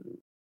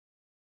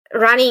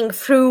running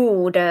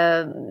through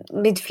the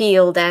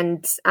midfield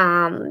and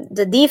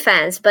the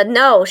defense. But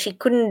no, she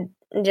couldn't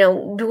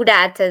do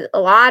that a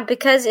lot,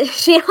 because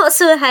she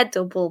also had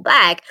to pull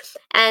back.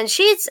 And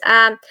she's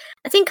I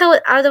think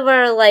out of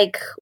our like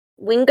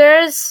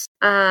wingers,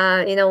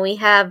 we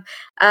have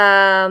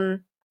Raso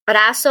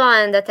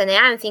and Atenea.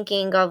 I'm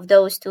thinking of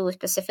those two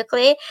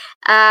specifically.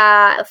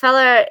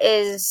 Feller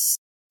is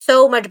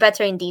so much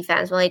better in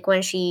defense. Like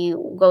when she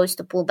goes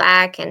to pull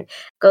back and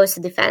goes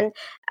to defend,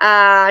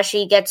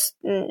 she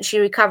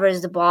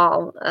recovers the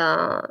ball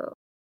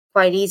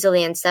quite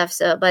easily and stuff.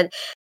 So, but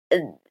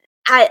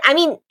I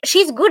mean,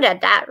 she's good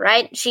at that,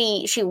 right?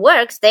 She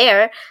works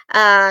there.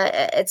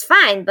 It's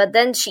fine, but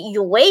then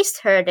you waste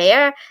her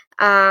there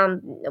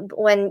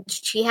when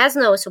she has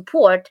no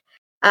support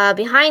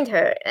behind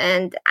her,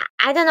 and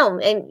I don't know,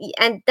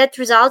 and that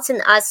results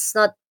in us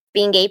not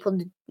being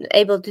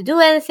able to do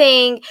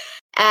anything.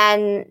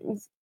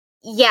 And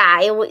yeah,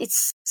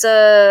 it's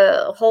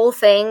a whole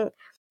thing.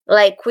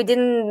 Like, we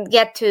didn't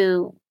get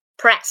to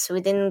press.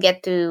 We didn't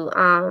get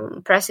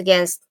to press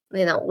against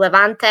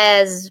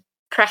Levante's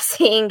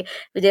pressing.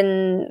 We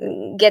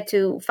didn't get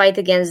to fight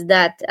against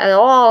that at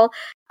all.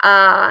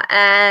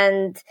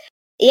 And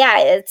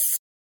yeah,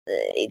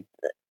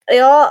 a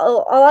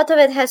lot of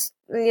it has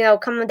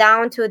come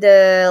down to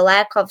the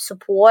lack of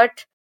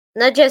support,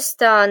 not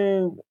just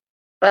on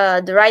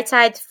the right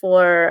side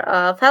for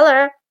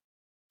Feller.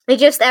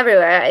 It's just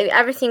everywhere.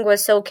 Everything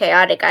was so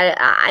chaotic.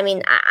 I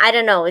mean, I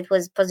don't know. It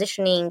was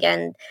positioning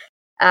and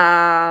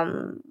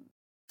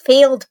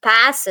failed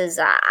passes.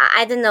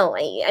 I don't know.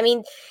 I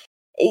mean,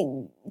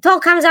 it all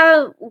comes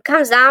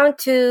down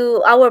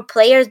to our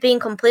players being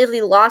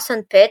completely lost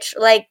on pitch.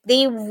 Like,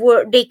 they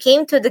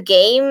came to the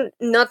game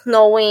not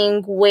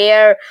knowing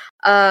where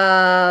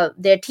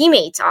their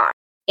teammates are.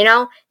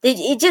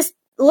 It just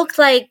looked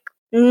like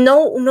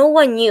no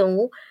one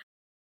knew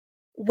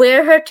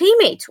where her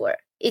teammates were.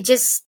 It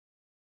just,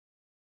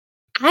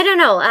 I don't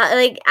know.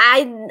 Like,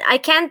 I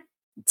can't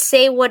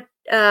say what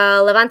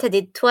Levante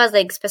did to us,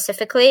 like,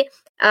 specifically.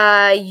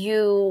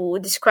 You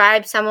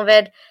described some of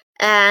it,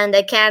 and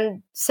I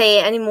can't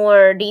say any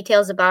more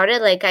details about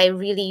it. Like, I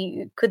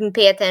really couldn't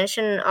pay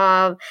attention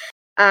of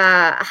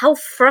how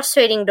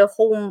frustrating the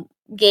whole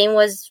game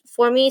was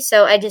for me,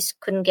 so I just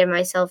couldn't get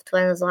myself to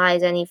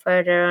analyze any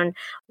further on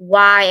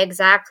why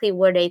exactly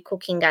were they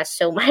cooking us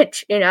so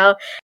much,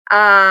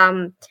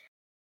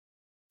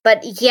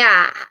 but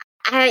yeah,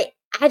 I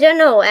don't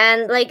know.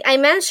 And like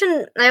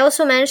I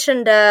also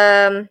mentioned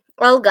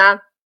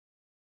Olga,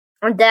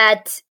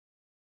 that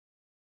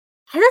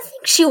I don't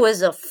think she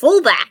was a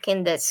fullback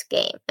in this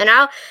game.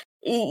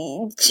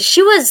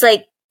 She was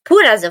like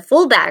put as a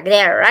fullback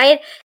there, right?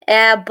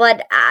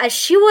 But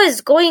she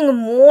was going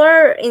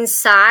more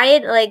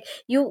inside. Like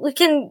we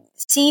can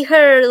see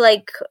her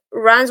like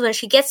runs when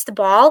she gets the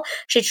ball.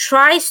 She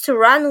tries to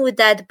run with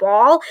that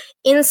ball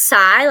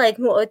inside,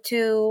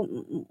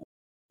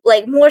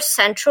 like more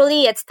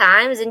centrally at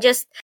times, and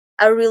just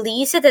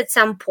release it at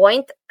some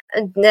point.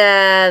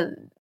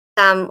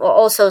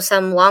 Also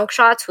some long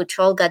shots, which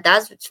Olga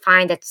does, which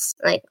fine, that's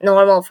like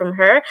normal from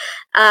her.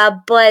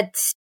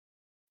 But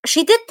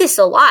she did this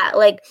a lot,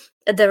 like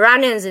the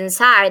run-ins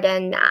inside,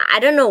 and I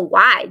don't know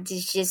why.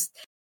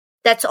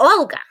 That's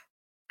Olga.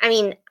 I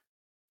mean,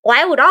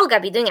 why would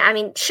Olga be doing it? I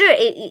mean, sure,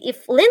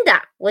 if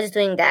Linda was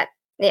doing that,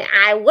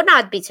 I would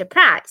not be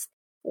surprised.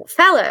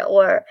 Feller,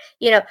 or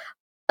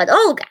but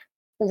Olga,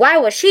 why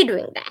was she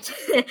doing that?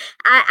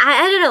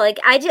 I don't know. Like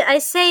I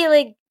say,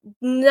 like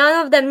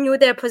none of them knew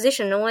their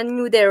position. No one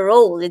knew their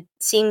role. It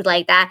seemed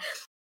like that,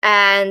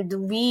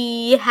 and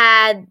we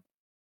had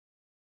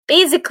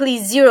basically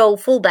zero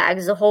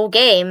fullbacks the whole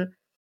game.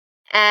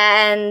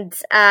 And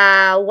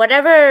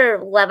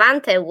whatever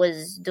Levante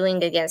was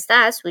doing against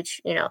us, which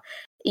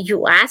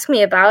you asked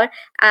me about,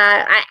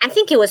 I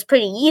think it was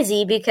pretty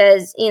easy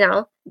because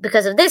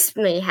of this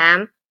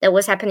mayhem that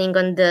was happening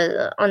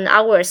on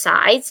our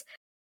sides.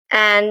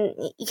 And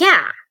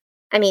yeah,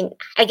 I mean,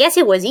 I guess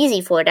it was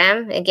easy for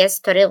them. I guess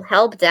Toril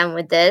helped them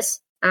with this,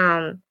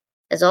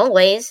 as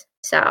always.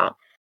 So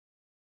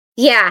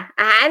yeah,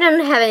 I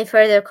don't have any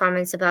further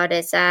comments about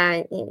it.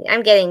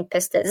 I'm getting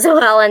pissed as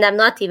well, and I'm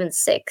not even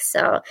sick.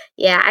 So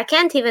yeah, I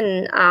can't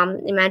even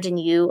imagine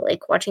you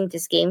like watching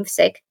this game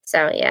sick.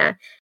 So yeah,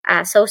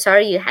 so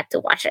sorry you had to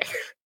watch it.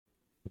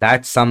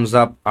 That sums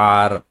up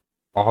our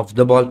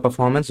off-the-ball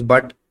performance,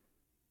 but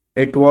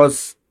it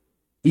was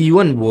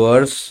even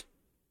worse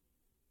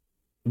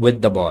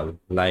with the ball.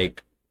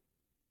 Like,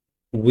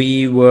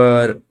 we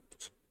were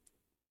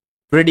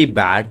pretty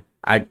bad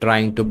at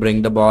trying to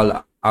bring the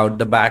ball out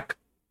the back.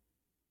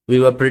 We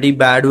were pretty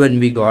bad when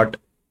we got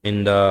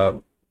in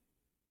the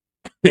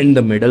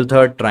middle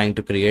third trying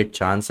to create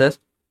chances,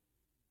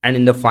 and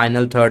in the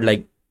final third,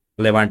 like,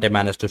 Levante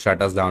managed to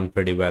shut us down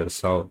pretty well.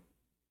 So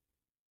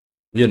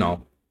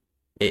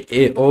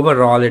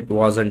overall it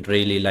wasn't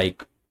really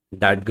like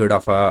that good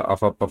of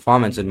a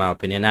performance, in my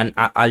opinion. And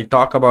I'll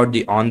talk about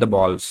the on the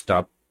ball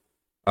stuff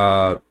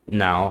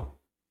now.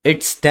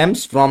 It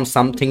stems from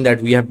something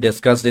that we have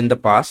discussed in the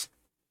past.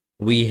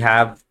 We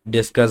have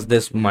discussed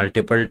this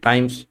multiple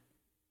times.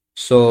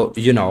 So,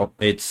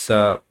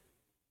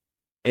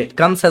 it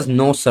comes as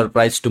no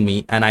surprise to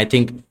me. And I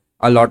think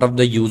a lot of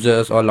the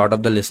users or a lot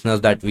of the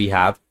listeners that we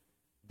have,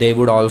 they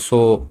would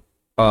also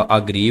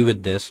agree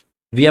with this.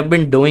 We have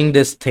been doing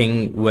this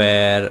thing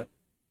where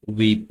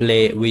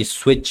we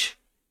switch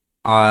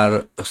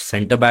our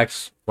center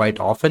backs quite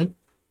often.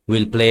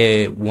 We'll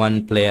play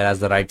one player as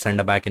the right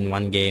center back in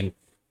one game.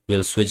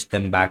 We'll switch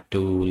them back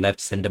to left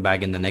center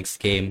back in the next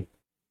game.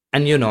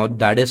 And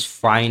that is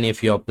fine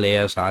if your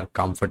players are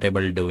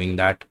comfortable doing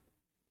that.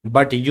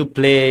 But you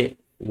play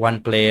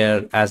one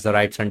player as the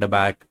right center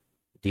back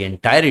the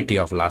entirety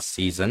of last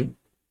season,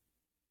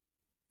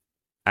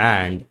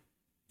 and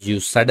you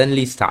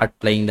suddenly start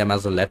playing them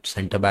as a left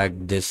center back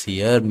this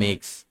year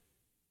makes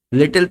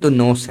little to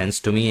no sense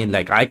to me.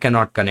 Like, I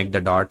cannot connect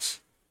the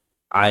dots.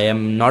 I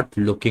am not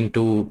looking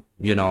to,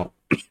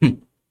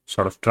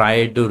 sort of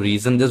try to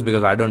reason this,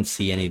 because I don't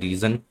see any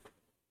reason,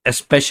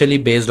 especially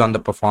based on the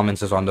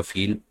performances on the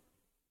field.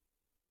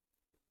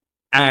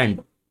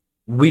 And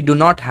we do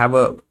not have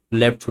a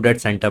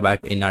left-footed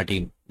centre-back in our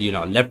team.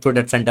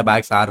 Left-footed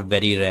centre-backs are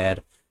very rare.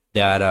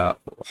 They are a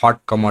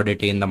hot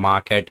commodity in the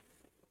market.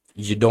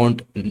 You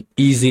don't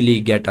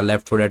easily get a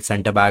left-footed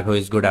centre-back who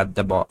is good at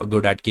the ball,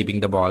 good at keeping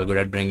the ball, good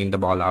at bringing the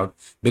ball out.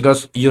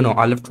 Because, a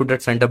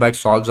left-footed centre-back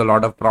solves a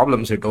lot of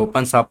problems. It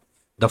opens up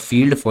the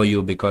field for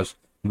you, because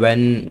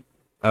when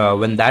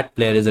that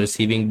player is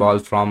receiving ball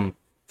from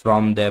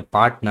their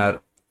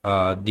partner,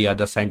 the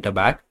other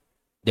centre-back,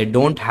 they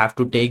don't have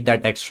to take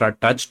that extra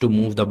touch to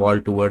move the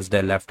ball towards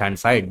their left-hand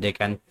side. They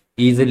can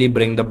easily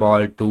bring the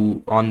ball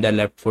on their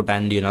left foot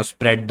and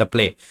spread the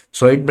play.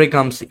 So it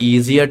becomes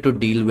easier to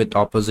deal with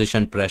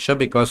opposition pressure,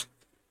 because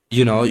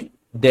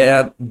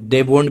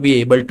they won't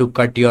be able to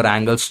cut your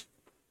angles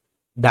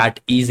that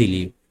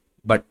easily.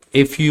 But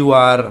if you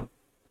are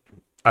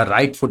a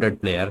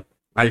right-footed player,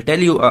 I'll tell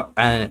you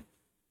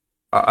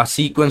a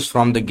sequence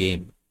from the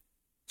game.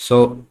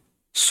 So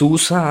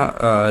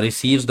Sousa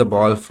receives the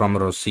ball from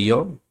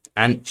Rocio,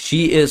 and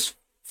she is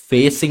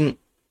facing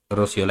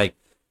Rocio. Like,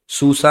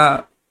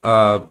 Sousa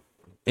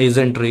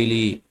isn't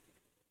really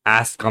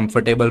as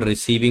comfortable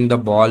receiving the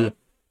ball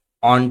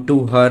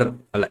onto her,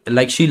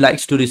 like she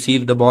likes to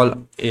receive the ball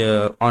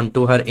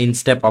onto her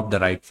instep of the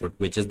right foot,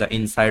 which is the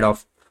inside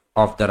of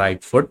the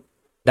right foot.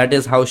 That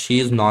is how she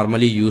is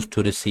normally used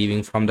to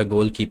receiving from the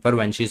goalkeeper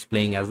when she's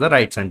playing as the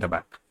right center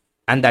back,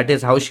 and that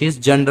is how she is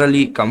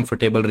generally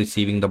comfortable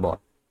receiving the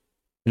ball.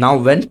 Now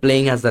when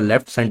playing as the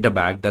left center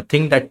back, the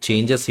thing that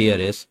changes here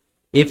is,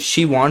 if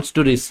she wants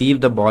to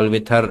receive the ball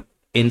with her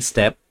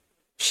instep,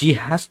 she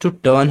has to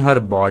turn her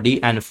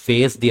body and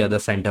face the other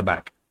center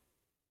back.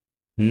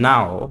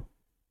 Now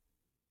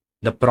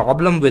the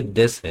problem with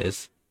this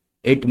is,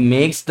 it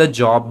makes the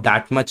job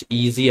that much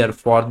easier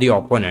for the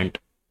opponent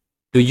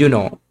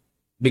to,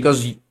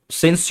 because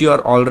since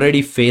you're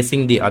already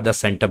facing the other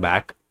center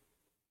back,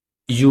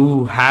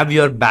 you have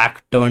your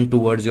back turned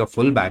towards your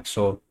fullback.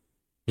 So,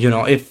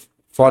 if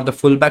for the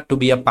fullback to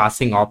be a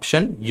passing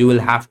option, you will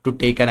have to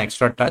take an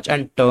extra touch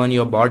and turn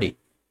your body.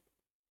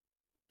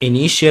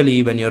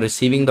 Initially, when you're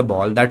receiving the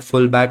ball, that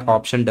fullback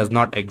option does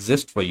not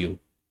exist for you.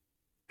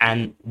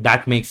 And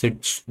that makes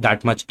it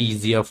that much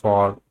easier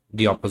for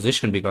the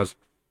opposition, because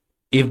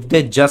if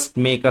they just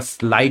make a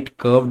slight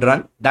curved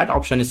run, that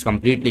option is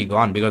completely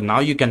gone, because now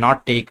you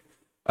cannot take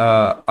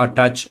a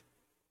touch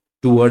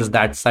towards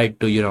that side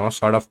to,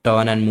 sort of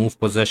turn and move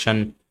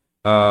possession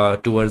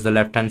towards the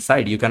left hand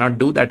side. You cannot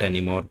do that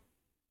anymore.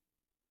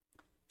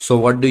 So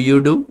what do?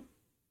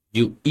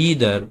 You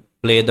either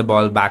play the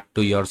ball back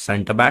to your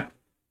center back,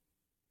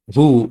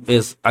 who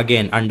is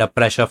again under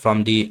pressure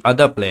from the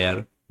other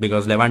player,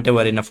 because Levante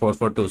were in a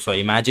 4-4-2. So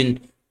imagine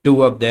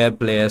two of their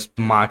players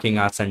marking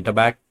our center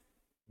back,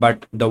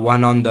 but the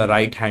one on the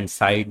right hand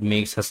side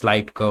makes a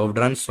slight curved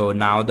run. So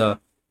now the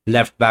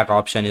left back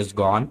option is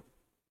gone.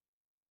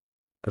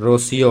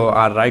 Rocio,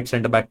 our right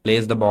center back,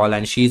 plays the ball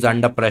and she's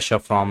under pressure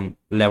from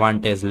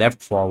Levante's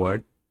left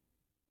forward.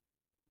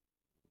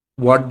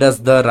 What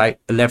does the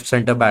left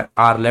center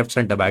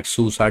back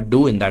Sousa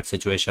do in that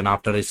situation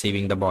after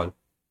receiving the ball?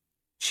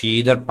 She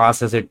either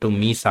passes it to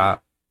Misa,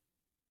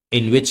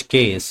 in which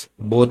case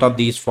both of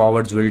these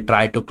forwards will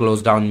try to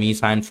close down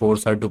Misa and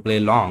force her to play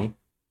long,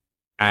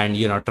 and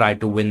try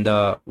to win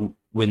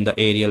the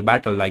aerial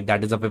battle. Like,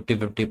 that is a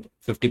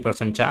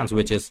 50% chance,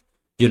 which is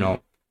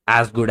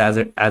as good as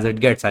it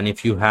gets. And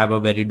if you have a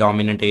very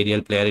dominant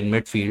aerial player in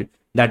midfield,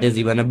 that is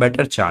even a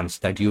better chance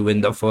that you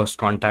win the first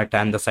contact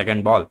and the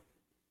second ball.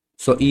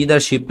 So either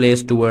she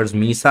plays towards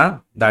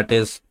Misa, that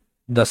is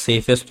the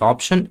safest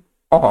option,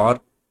 or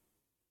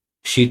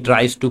she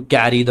tries to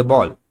carry the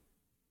ball.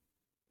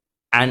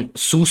 And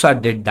Sousa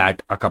did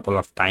that a couple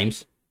of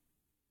times,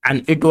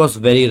 and it was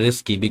very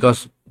risky,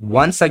 because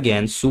once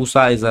again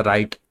Sousa is a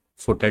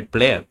right-footed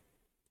player,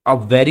 a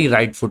very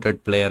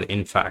right-footed player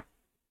in fact.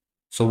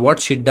 So what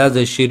she does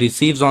is, she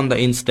receives on the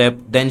instep,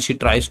 then she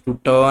tries to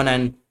turn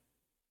and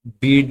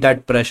beat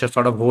that pressure,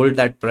 sort of hold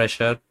that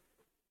pressure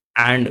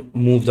and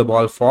move the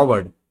ball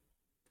forward.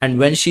 And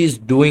when she's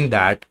doing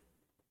that,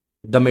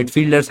 the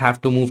midfielders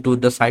have to move to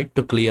the side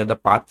to clear the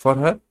path for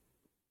her.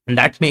 And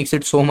that makes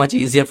it so much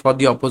easier for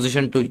the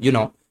opposition to,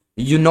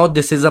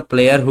 this is a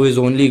player who is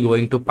only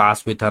going to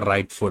pass with her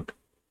right foot.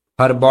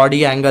 Her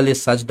body angle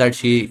is such that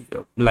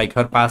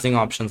her passing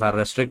options are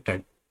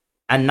restricted.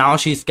 And now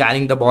she's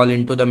carrying the ball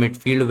into the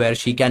midfield, where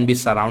she can be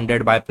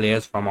surrounded by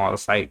players from all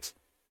sides.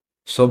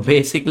 So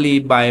basically,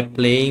 by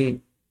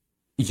playing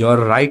your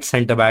right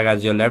center back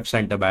as your left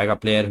center back, a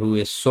player who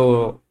is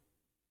so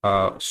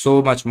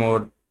much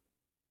more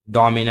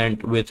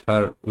dominant with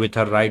her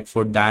right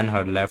foot than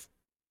her left,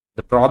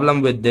 the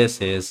problem with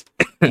this is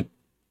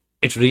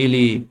it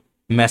really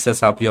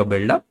messes up your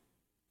build-up.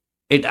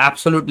 It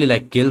absolutely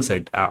kills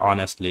it,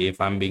 honestly,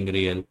 if I'm being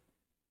real.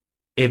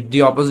 If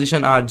the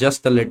opposition are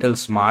just a little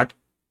smart,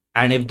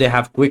 and if they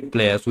have quick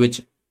players,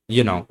 which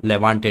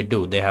Levante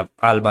do, they have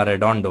Alba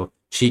Redondo,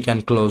 she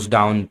can close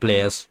down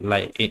players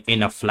like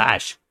in a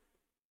flash.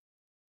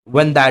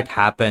 When that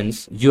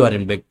happens, you are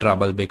in big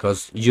trouble,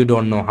 because you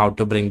don't know how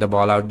to bring the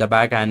ball out the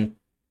back, and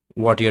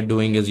what you're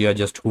doing is you're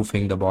just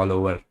hoofing the ball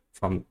over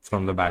from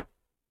the back.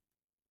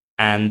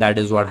 And that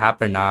is what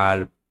happened.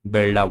 Our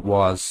build-up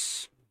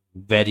was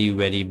very,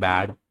 very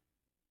bad,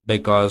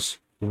 because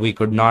we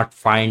could not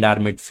find our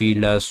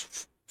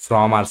midfielders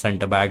from our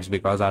center backs,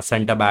 because our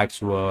center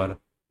backs were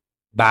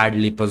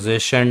badly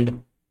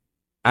positioned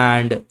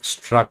and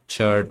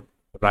structured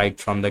right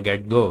from the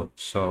get-go.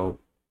 So,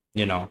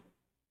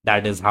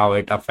 that is how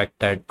it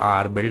affected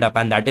our build-up,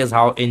 and that is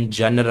how, in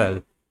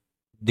general,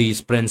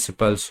 these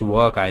principles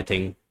work, I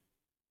think.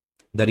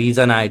 The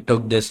reason I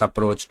took this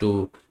approach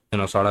to,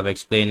 sort of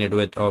explain it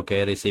with,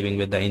 receiving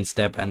with the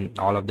instep and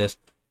all of this.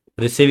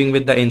 Receiving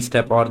with the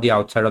instep or the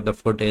outside of the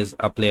foot is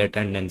a player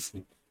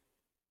tendency.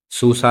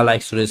 Sousa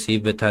likes to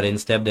receive with her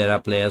instep. There are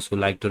players who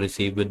like to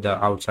receive with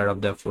the outside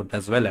of their foot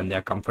as well, and they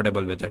are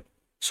comfortable with it.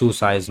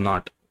 Sousa is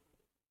not.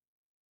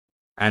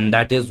 And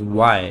that is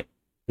why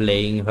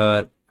playing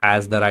her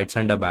as the right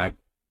center back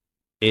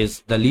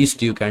is the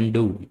least you can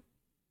do.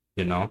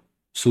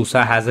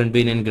 Sousa hasn't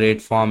been in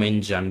great form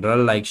in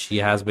general. Like, she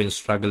has been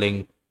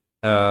struggling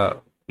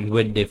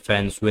with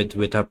defense,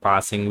 with her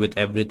passing, with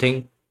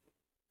everything.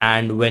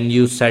 And when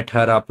you set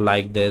her up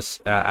like this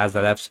as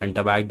a left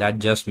center back, that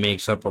just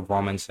makes her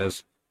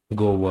performances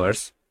go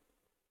worse.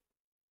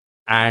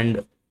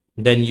 And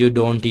then you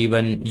don't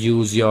even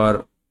use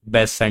your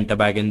best center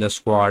back in the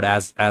squad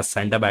as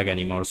center back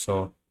anymore.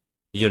 So,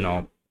 you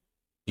know,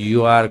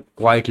 you are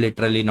quite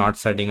literally not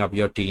setting up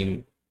your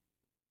team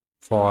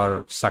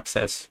for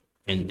success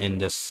in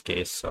this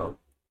case. So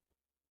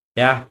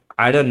yeah,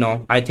 I don't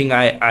know. I think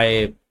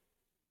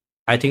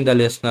the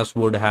listeners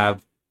would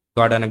have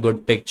gotten a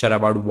good picture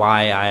about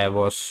why I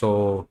was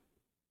so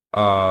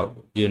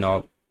you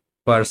know,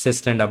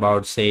 persistent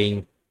about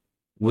saying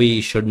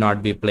we should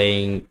not be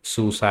playing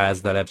Sousa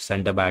as the left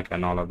center back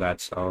and all of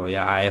that. So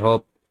yeah, I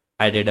hope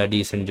I did a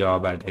decent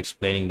job at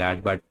explaining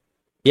that. But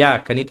yeah,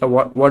 Kanita,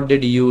 what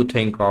did you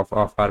think of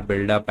our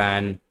build up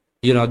and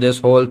this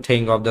whole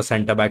thing of the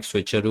center back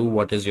switcheroo?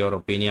 What is your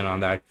opinion on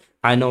that?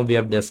 I know we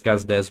have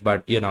discussed this,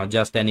 but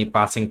just any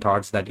passing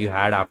thoughts that you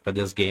had after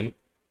this game.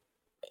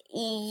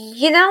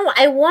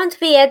 I won't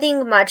be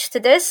adding much to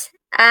this.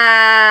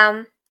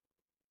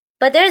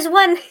 But there's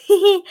one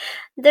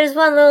there's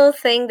one little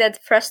thing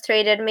that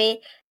frustrated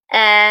me,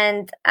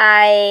 and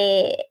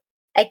I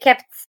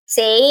kept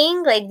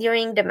saying, like,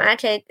 during the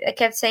match, I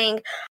kept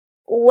saying,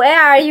 "Where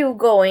are you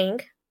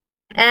going?"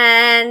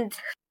 And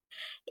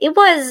it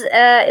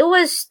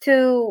was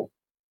to,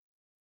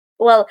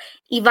 well,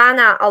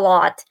 Ivana a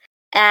lot.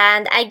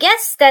 And I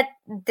guess that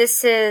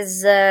this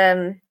is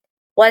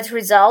what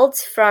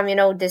results from,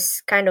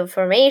 this kind of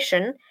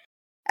formation,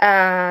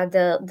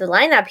 the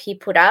lineup he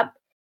put up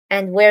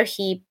and where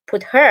he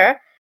put her.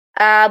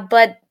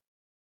 But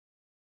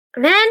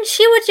man,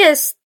 she would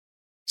just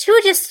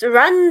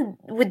run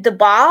with the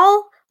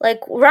ball,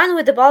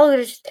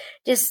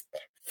 just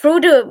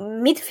through the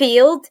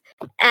midfield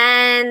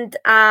and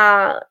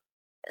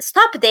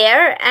stop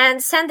there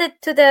and send it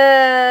to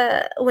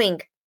the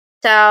wing.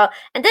 So,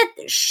 and that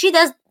she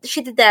did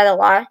that a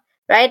lot,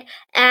 right?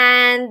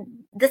 And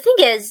the thing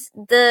is,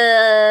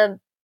 I'm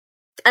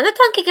not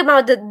talking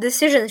about the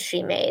decisions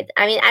she made.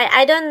 I mean,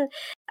 I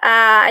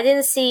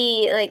didn't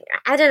see, like,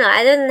 I don't know,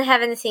 I didn't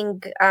have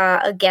anything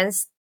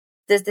against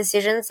these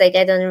decisions. Like,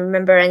 I don't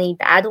remember any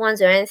bad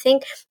ones or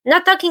anything. I'm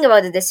not talking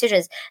about the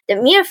decisions. The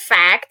mere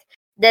fact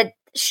that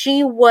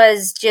she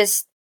was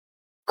just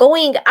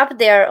going up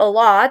there a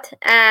lot,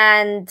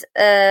 and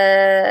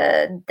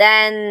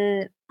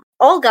then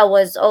Olga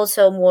was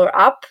also more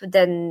up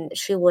than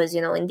she was,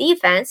 in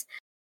defense.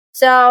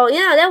 So,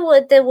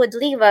 that would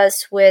leave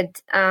us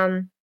with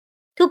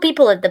two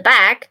people at the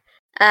back,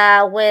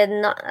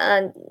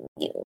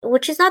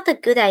 which is not a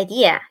good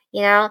idea,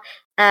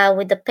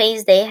 with the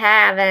pace they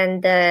have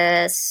and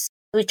the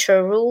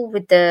switcheroo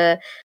with the,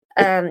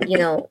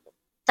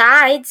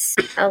 sides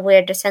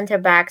where the center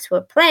backs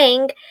were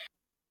playing.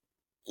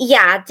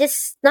 Yeah,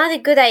 just not a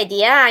good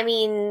idea. I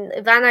mean,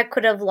 Ivana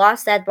could have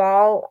lost that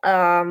ball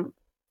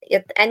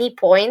at any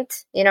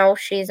point.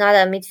 She's not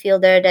a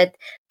midfielder that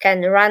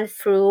can run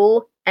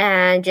through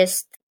and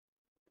just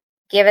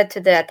give it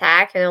to the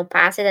attack,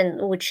 pass it,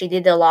 and which she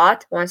did a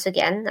lot. Once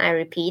again, I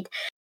repeat.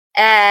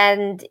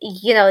 And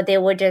they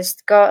would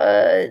just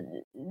go.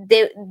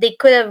 They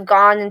could have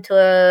gone into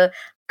a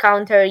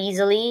counter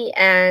easily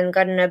and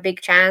gotten a big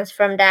chance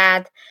from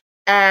that.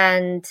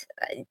 And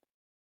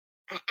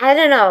I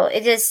don't know.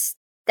 It just,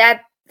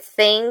 that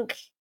thing.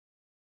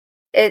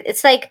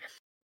 It's like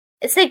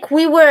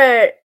we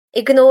were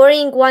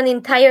ignoring one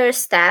entire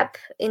step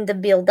in the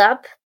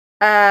build-up,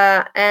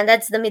 and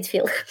that's the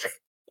midfield.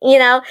 We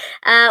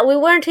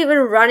weren't even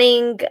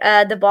running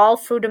the ball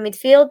through the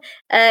midfield.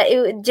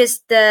 It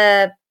just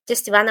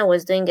Ivana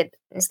was doing it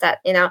instead.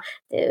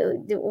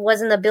 It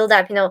wasn't a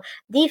build-up.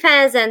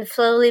 Defense and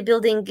slowly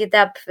building it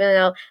up.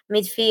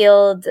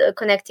 Midfield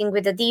connecting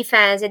with the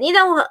defense, and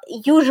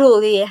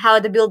usually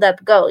how the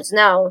build-up goes.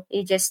 No,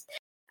 you just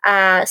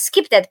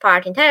skip that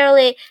part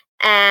entirely.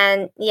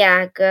 And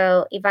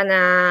go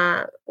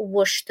Ivana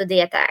whoosh to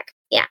the attack.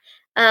 Yeah,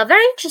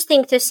 very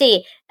interesting to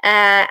see,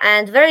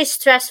 and very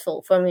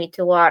stressful for me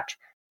to watch,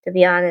 to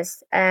be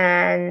honest.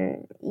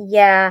 And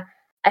I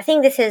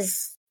think this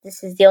is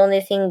the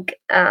only thing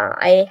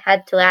I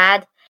had to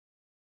add.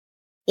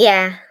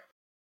 Yeah.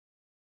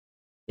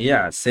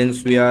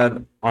 Since we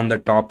are on the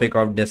topic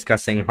of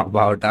discussing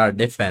about our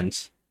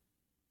defense,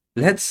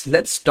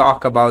 let's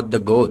talk about the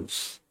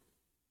goals.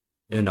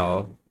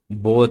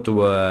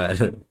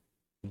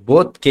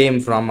 Both came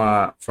from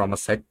a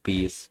set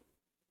piece,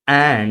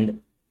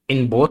 and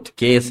in both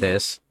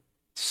cases,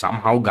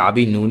 somehow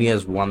Gabi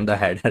Nunez won the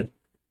header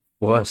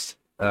first.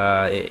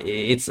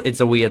 It's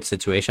a weird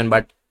situation,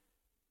 but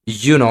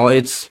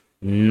it's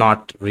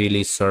not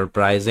really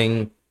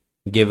surprising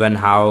given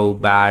how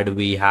bad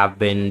we have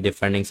been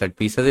defending set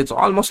pieces. It's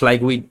almost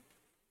like we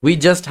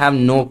just have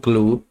no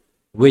clue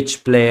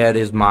which player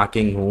is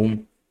marking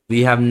whom.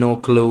 We have no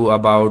clue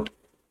about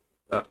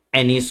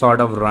any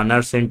sort of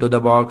runners into the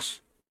box.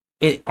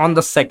 On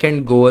the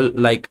second goal,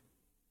 like,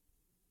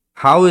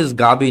 how is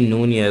Gabi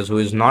Nunez, who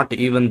is not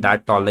even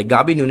that tall? Like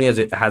Gabi Nunez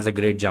has a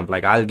great jump.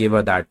 Like I'll give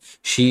her that.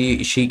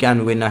 She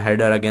can win a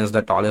header against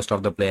the tallest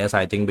of the players,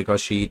 I think, because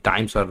she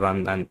times her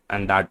run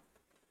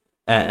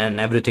and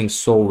everything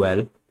so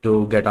well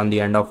to get on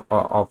the end of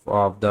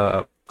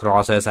the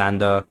crosses and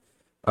the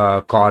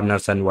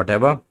corners and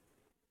whatever.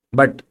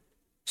 But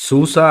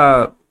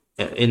Sousa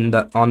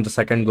on the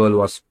second goal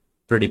was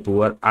pretty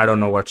poor. I don't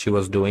know what she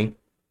was doing.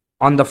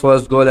 On the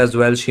first goal as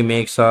well, she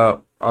makes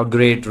a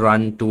great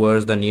run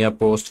towards the near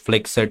post,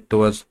 flicks it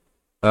towards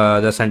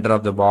the center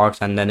of the box,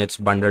 and then it's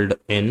bundled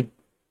in.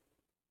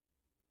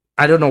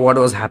 I don't know what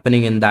was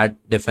happening in that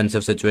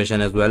defensive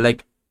situation as well.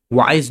 Like,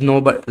 why is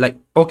nobody, like,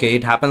 okay,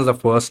 it happens the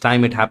first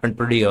time, it happened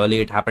pretty early,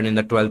 it happened in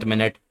the 12th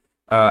minute,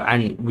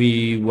 and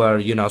we were,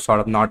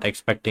 sort of not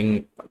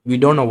expecting, we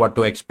don't know what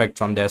to expect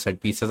from their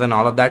set pieces and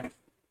all of that,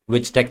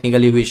 which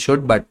technically we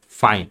should, but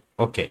fine,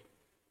 okay.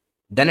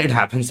 Then it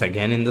happens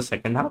again in the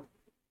second half,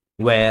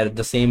 where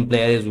the same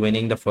player is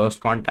winning the first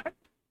contact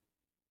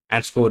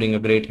and scoring a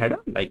great header.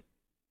 Like,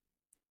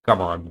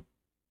 come on.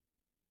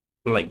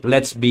 Like,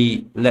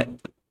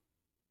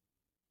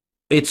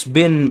 it's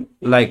been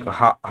like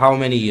how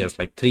many years?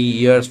 Like 3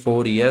 years,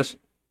 4 years,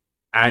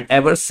 and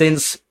ever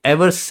since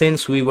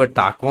we were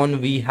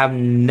Takon, we have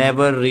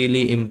never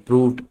really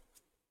improved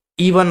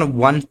even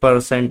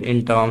 1%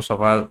 in terms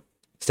of our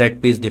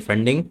set piece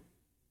defending,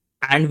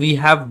 and we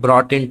have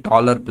brought in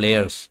taller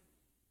players.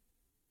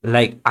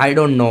 Like, I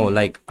don't know,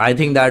 like I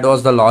think that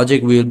was the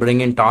logic. We will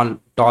bring in tall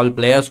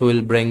players who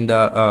will bring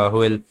who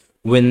will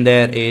win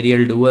their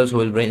aerial duels, who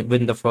will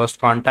win the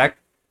first contact,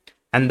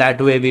 and that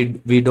way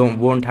we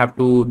won't have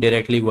to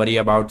directly worry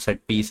about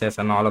set pieces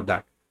and all of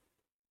that.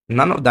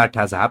 None of that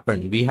has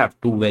happened. We have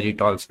two very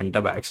tall center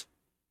backs.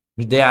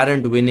 They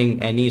aren't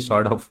winning any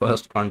sort of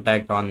first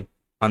contact on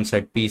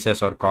set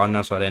pieces or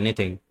corners or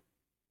anything,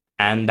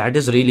 and that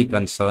is really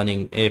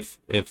concerning. If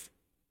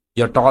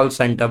your tall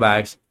center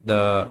backs,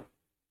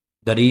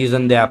 the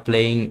reason they are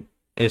playing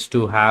is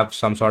to have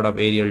some sort of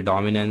aerial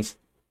dominance.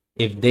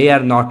 If they are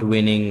not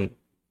winning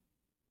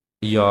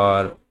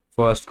your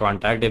first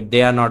contact, if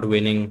they are not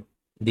winning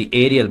the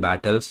aerial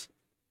battles,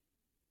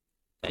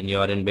 then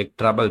you're in big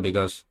trouble,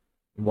 because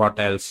what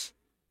else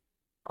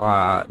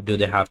do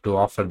they have to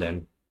offer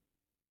then?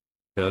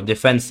 So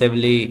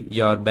defensively,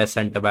 your best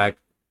center back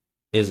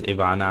is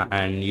Ivana,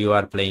 and you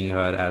are playing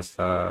her as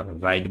a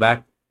right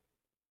back.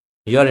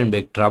 You're in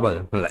big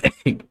trouble.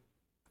 Like,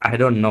 I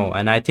don't know.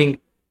 And I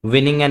think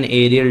winning an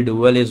aerial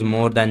duel is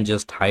more than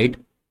just height.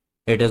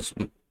 It is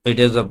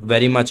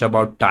very much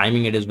about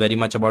timing. It is very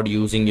much about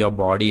using your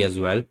body as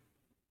well,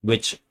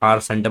 which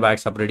our center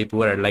backs are pretty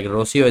poor at. Like,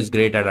 Rocio is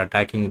great at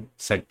attacking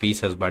set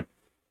pieces, but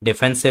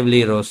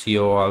defensively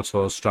Rocio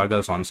also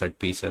struggles on set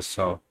pieces.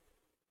 So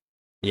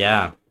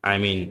yeah, I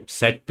mean,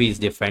 set piece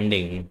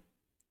defending,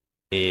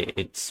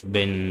 it's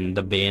been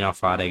the bane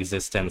of our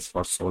existence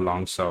for so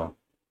long. So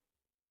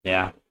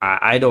yeah,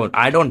 I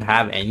don't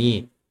have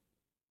any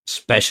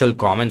special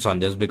comments on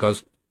this,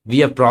 because we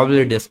have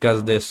probably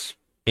discussed this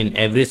in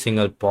every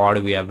single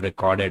pod we have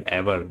recorded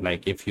ever.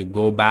 Like, if you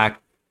go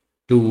back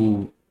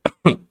to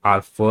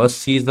our first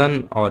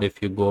season, or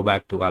if you go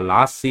back to our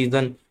last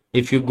season,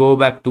 if you go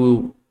back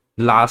to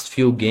last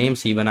few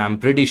games even, I'm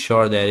pretty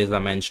sure there is a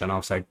mention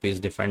of set piece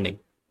defending.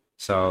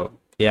 So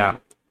yeah,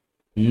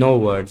 no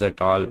words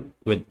at all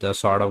with the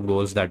sort of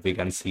goals that we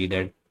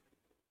conceded.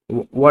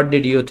 What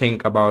did you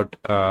think about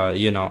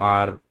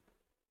our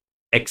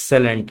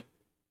excellent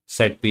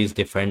set piece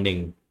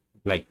defending,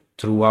 like,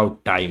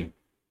 throughout time?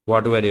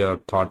 What were your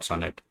thoughts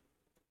on it?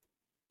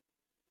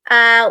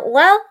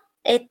 Well,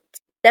 it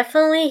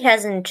definitely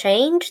hasn't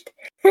changed.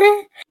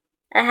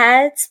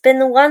 It's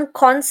been one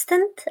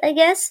constant, I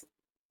guess.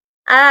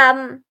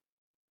 Yeah,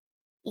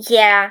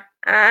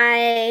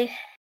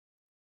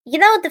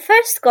 the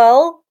first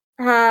goal,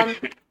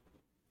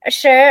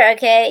 sure,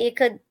 okay, you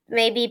could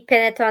maybe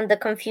pin it on the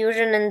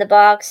confusion in the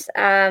box.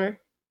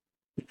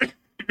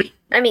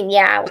 I mean,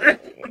 yeah,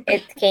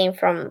 it came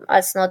from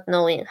us not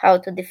knowing how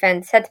to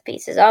defend set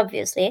pieces,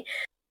 obviously.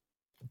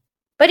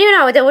 But,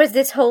 there was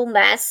this whole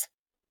mess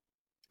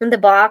in the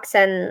box,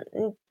 and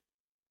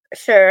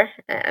sure,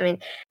 I mean,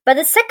 but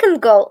the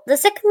second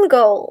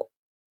goal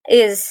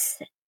is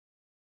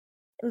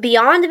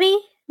beyond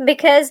me,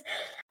 because,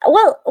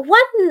 well,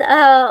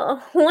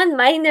 one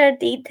minor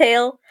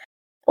detail,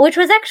 which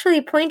was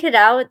actually pointed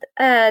out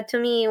to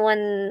me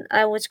when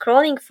I was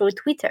scrolling through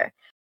Twitter,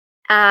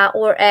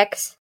 or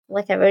X,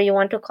 whatever you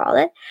want to call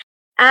it.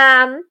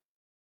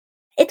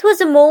 It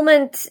was a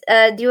moment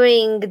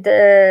during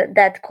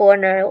that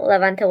corner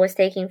Levante was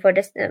taking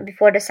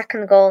before the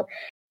second goal,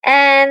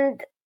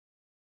 and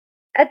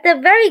at the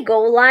very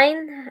goal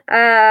line,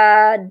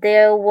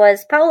 there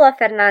was Paula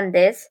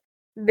Fernandez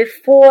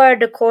before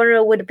the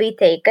corner would be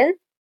taken,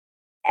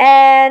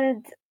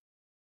 and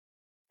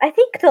I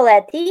think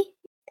Toletti,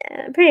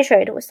 I'm pretty sure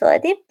it was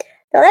Toletti.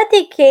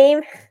 Toletti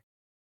came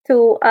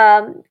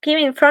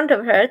in front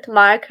of her to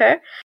mark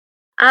her.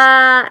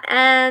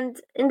 And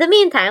in the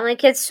meantime,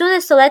 like, as soon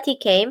as Toletti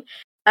came,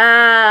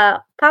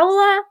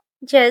 Paula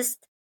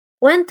just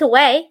went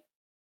away,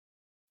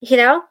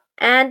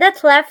 and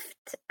that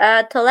left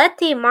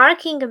Toletti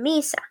marking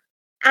Misa.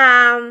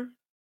 I'm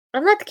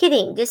not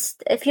kidding.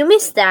 Just if you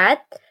missed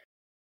that,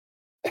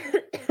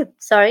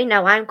 sorry,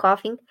 now I'm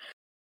coughing.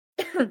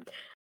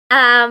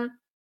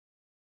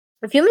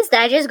 If you missed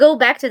that, just go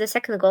back to the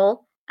second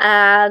goal.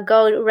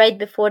 Go right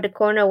before the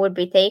corner would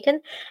be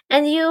taken,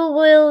 and you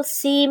will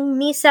see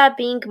Misa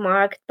being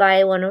marked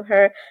by one of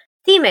her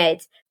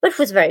teammates, which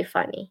was very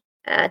funny.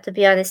 To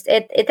be honest,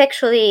 it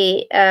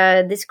actually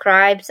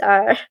describes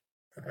our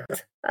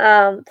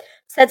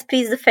set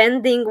piece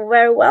defending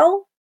very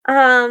well.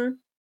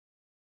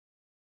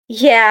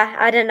 Yeah,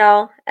 I don't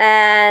know,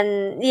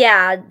 and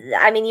yeah,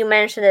 I mean, you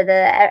mentioned it.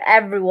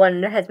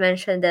 Everyone has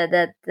mentioned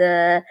that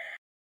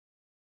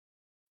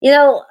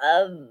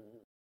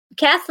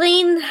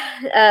Kathleen,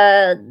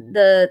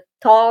 the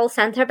tall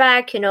center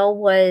back,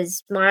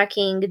 was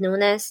marking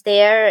Nunes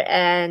there,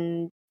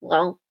 and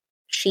well,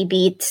 she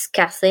beat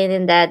Kathleen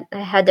in that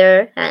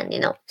header, and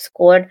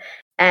scored,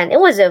 and it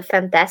was a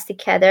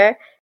fantastic header,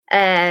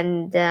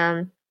 and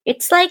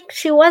it's like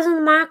she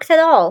wasn't marked at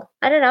all.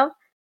 I don't know.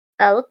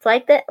 Looked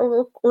like that.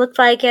 Looked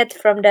like it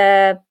from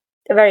the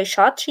very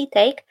shot she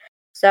took.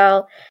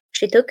 So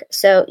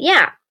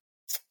yeah.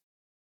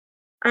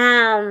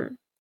 Fun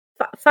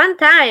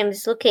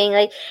times. Looking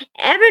like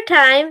every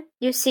time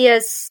you see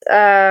us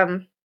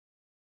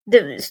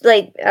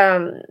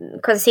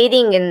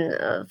conceding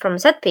in from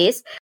set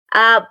piece,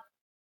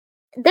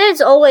 there's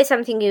always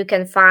something you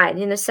can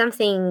find. Some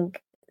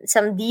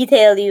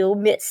detail you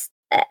missed.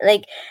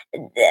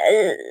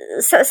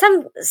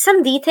 Some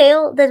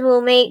detail that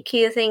will make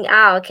you think,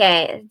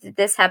 okay,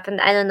 this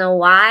happened. I don't know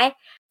why.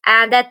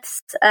 And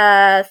that's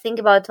think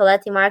about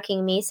Toletti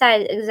marking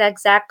Misa is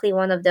exactly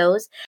one of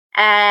those.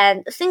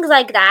 And things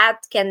like that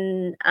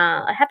can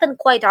happen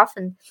quite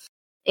often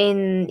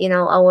in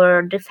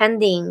our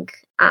defending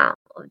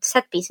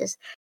set pieces.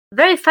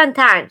 Very fun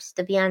times,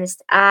 to be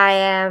honest. I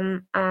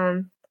am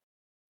I'm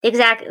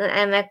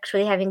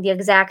actually having the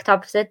exact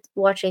opposite,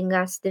 watching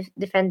us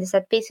defend the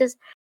set pieces.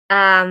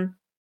 So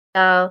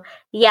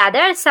yeah,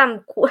 there's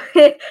some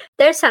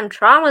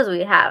traumas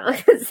we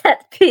have with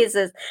set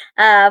pieces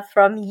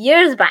from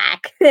years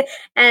back,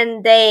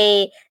 and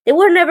they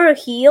were never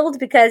healed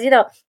because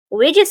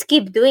we just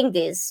keep doing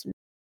these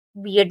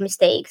weird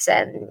mistakes.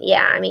 And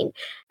yeah, I mean,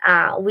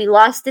 we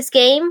lost this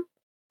game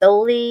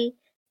solely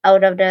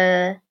out of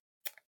the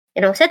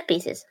set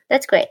pieces.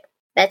 That's great.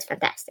 That's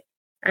fantastic.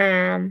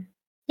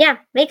 Yeah,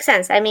 makes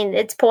sense. I mean,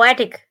 it's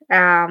poetic,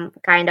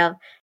 kind of,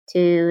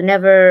 to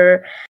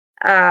never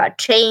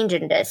change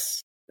in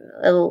this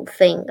little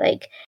thing.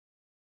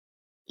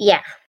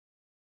 Yeah.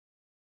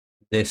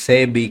 They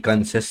say be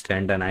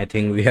consistent, and I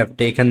think we have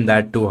taken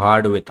that too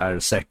hard with our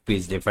set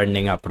piece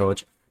defending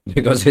approach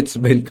because it's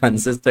been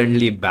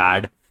consistently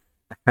bad.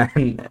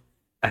 And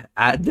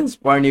at this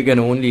point, you can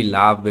only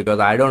laugh because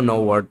I don't know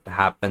what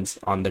happens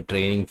on the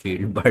training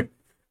field, but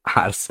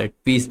our set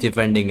piece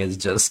defending is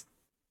just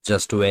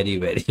very,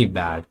 very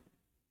bad.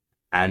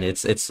 And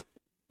it's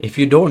if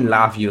you don't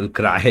laugh, you'll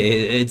cry.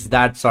 It's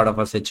that sort of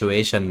a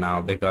situation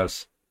now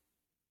because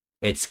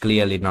it's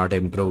clearly not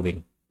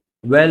improving.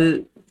 Well,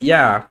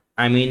 yeah,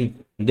 I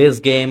mean, this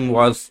game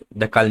was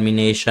the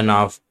culmination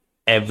of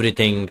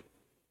everything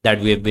that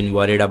we have been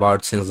worried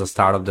about since the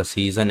start of the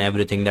season,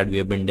 everything that we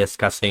have been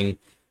discussing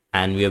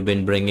and we have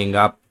been bringing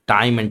up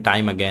time and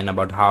time again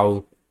about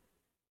how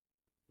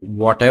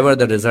whatever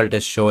the result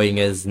is showing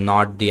is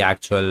not the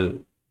actual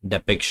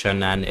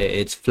depiction, and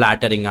it's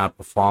flattering our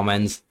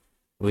performance.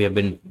 We have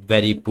been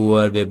very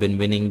poor. We've been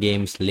winning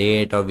games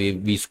late, or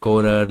we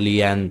score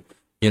early, and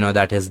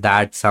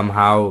that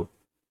somehow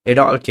it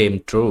all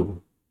came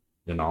true.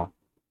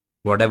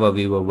 Whatever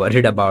we were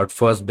worried about,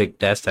 first big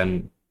test,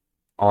 and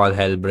all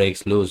hell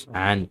breaks loose.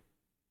 And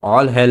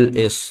all hell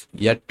is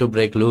yet to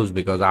break loose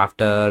because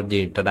after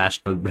the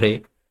international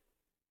break,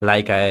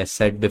 like I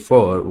said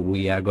before,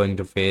 we are going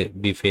to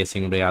be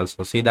facing Real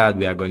Sociedad.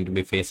 We are going to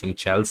be facing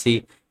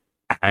Chelsea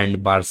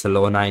and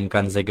Barcelona in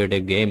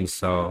consecutive games.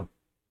 So,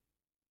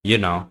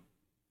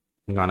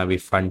 gonna be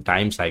fun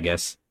times, I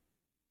guess,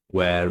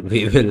 where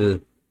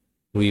we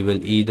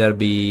will either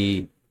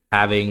be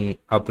having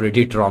a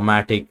pretty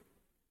traumatic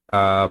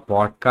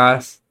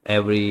podcast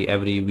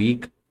every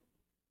week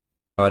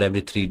or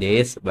every 3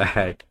 days.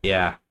 But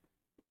yeah,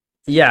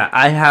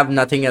 I have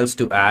nothing else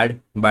to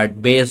add.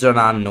 But based on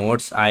our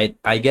notes,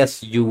 I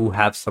guess you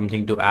have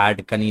something to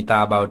add,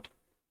 Kanita,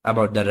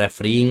 about the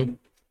refereeing.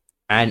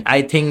 And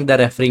I think the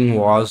refereeing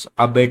was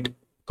a bit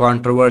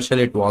controversial.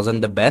 It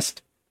wasn't the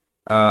best.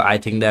 I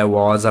think there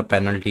was a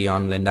penalty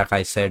on Linda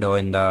Caicedo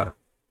in the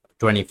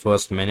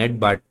 21st minute,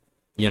 but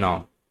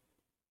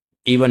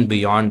even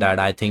beyond that,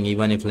 I think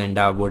even if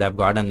Linda would have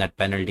gotten that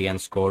penalty and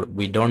scored,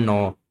 we don't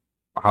know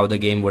how the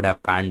game would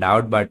have panned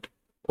out. But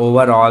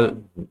overall,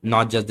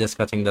 not just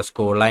discussing the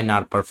scoreline,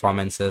 our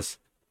performances,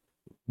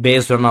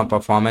 based on our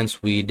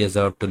performance, we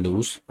deserve to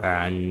lose.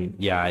 And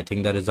yeah, I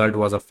think the result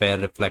was a fair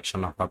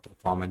reflection of our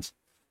performance,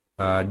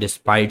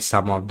 despite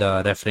some of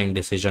the refereeing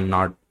decision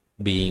not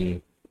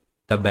being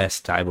the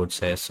best, I would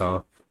say.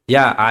 So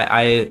yeah,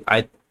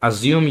 I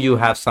assume you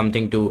have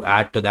something to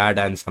add to that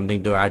and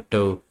something to add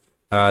to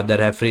the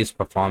referee's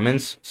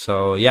performance.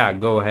 So yeah,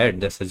 go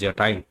ahead. This is your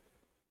time.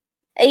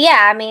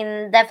 Yeah, I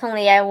mean,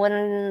 definitely, I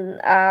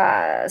wouldn't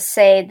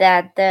say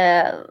that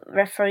the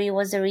referee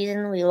was the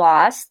reason we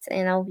lost.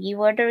 We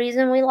were the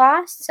reason we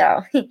lost.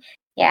 So,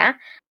 yeah,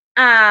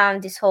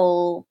 this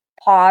whole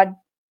pod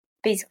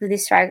basically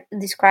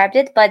described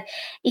it. But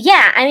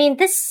yeah, I mean,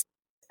 this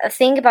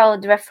thing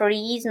about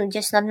referees and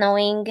just not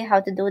knowing how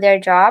to do their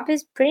job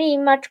is pretty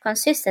much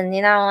consistent.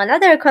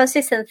 Another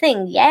consistent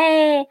thing.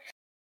 Yay!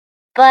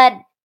 But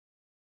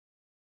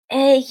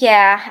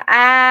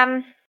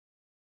yeah,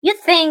 you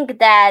think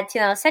that,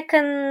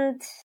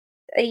 second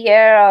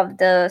year of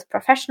the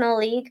professional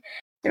league,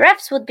 the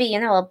refs would be,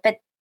 a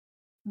bit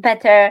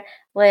better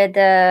with,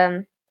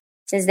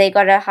 since they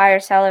got a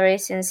higher salary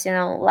since,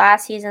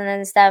 last season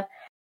and stuff.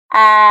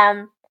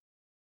 But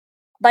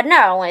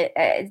no,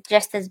 it's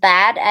just as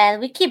bad. And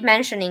we keep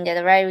mentioning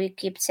it, right? We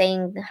keep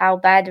saying how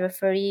bad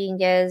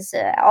refereeing is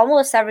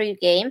almost every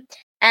game.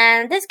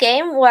 And this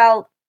game,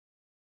 well,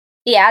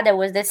 yeah, there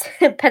was this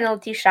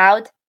penalty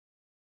shout.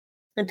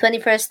 In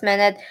 21st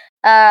minute,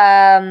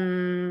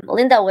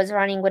 Linda was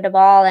running with the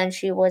ball and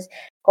she was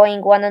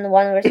going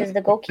one-on-one versus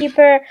the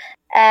goalkeeper,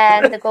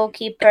 and the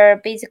goalkeeper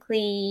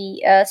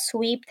basically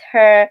swept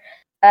her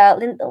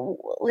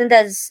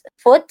Linda's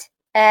foot,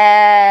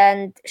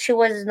 and she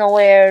was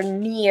nowhere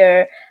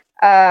near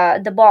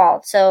the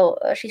ball, so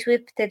she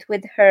swept it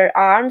with her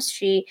arms.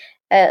 She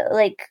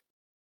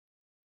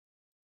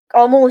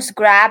almost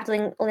grabbed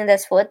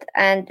Linda's foot,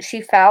 and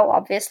she fell,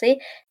 obviously.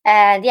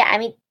 And yeah, I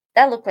mean,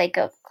 that looked like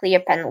a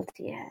clear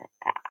penalty.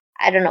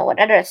 I don't know what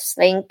others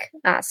think.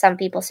 Some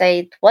people say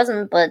it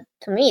wasn't, but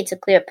to me, it's a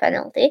clear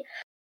penalty.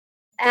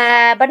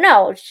 But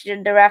no,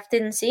 the ref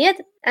didn't see it.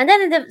 And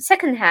then in the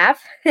second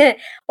half,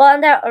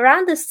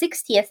 around the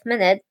 60th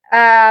minute,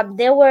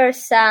 there were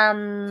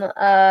some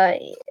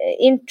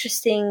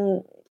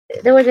interesting.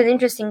 There was an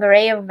interesting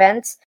array of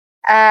events.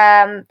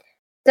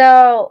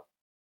 So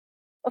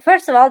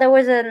first of all, there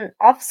was an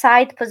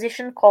offside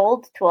position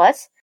called to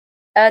us,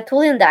 to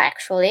Linda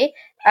actually.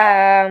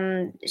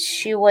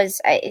 She was,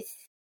 I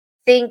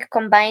think,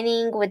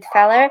 combining with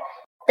Feller.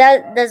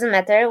 That doesn't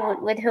matter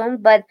with whom,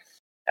 but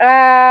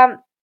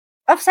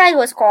offside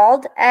was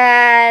called,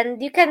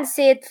 and you can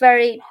see it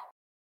very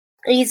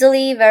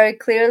easily, very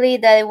clearly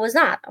that it was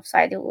not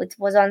offside. It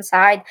was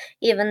onside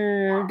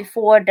even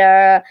before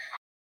the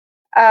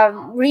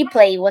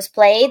replay was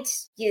played.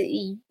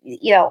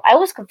 I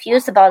was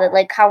confused about it.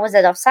 Like, how was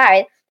that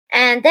offside?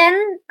 And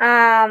then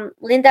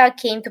Linda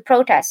came to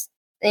protest.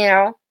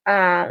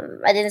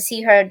 I didn't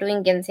see her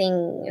doing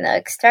anything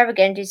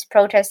extravagant. Just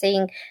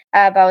protesting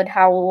about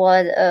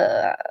how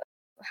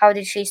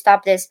did she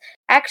stop this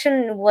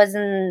action? It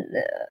wasn't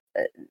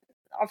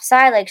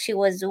offside. Like, she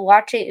was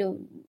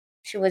watching.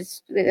 She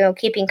was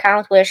keeping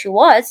count where she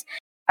was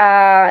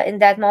in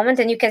that moment,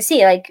 and you can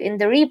see, like, in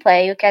the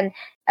replay, you can.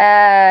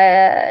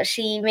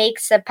 She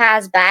makes a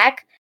pass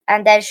back,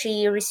 and then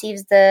she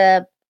receives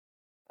the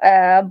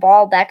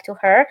ball back to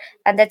her,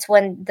 and that's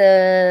when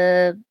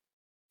the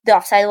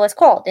offside was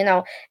called,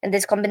 in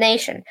this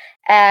combination.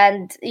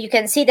 And you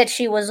can see that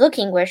she was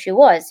looking where she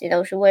was,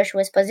 where she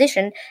was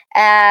positioned,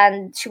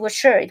 and she was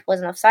sure it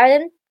wasn't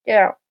offside, and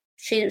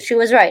she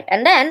was right.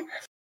 And then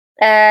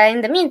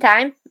in the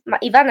meantime,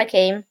 Ivana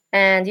came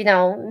and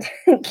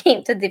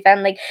came to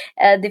defend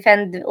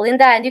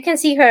Linda, and you can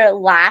see her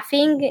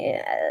laughing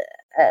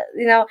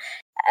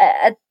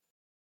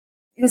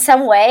in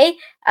some way,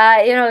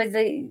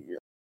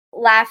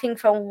 laughing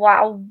from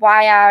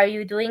why are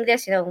you doing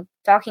this,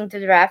 talking to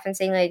the ref and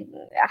saying, like,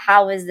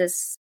 how is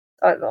this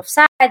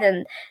offside,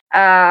 and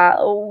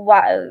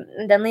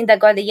then Linda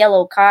got the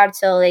yellow card,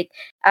 so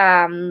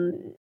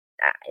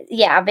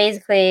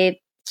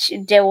basically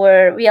there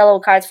were yellow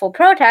cards for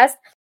protest.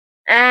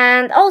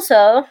 And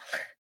also,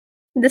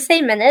 the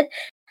same minute,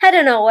 I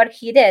don't know what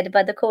he did,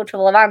 but the coach of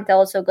Levante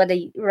also got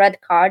a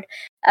red card,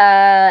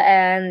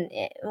 and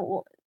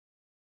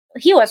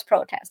he was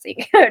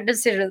protesting her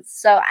decisions.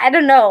 So I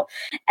don't know.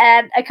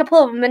 And a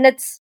couple of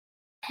minutes,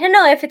 I don't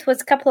know if it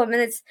was a couple of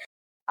minutes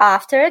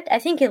after it. I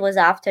think it was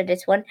after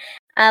this one,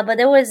 but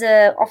there was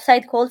a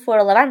offside called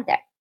for Levante,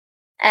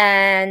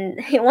 and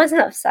it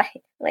wasn't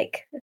offside.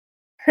 Like,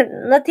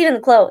 not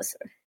even close.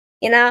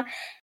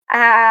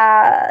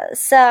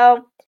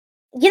 So,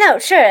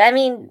 sure. I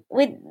mean,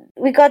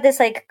 we got this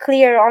like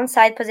clear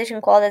onside position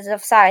called as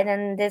offside,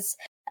 and this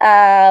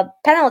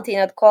penalty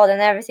not called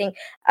and everything.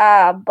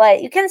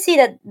 But you can see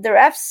that the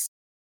refs.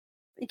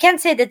 You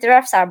can't say that the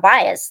refs are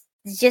biased.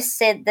 You just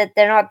said that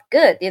they're not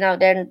good.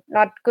 They're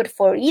not good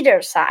for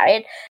either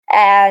side,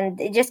 and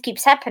it just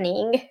keeps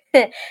happening.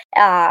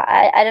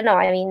 I don't know.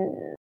 I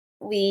mean,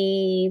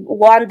 we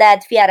won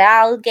that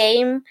Villarreal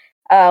game.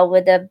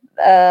 With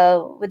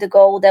the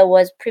goal that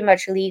was pretty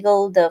much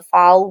illegal. The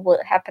foul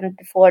happened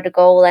before the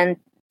goal, and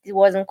it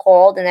wasn't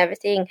called, and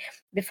everything.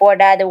 Before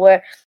that, there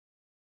were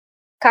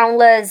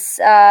countless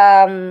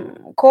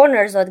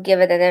corners not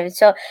given, and everything.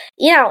 So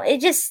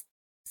it just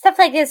stuff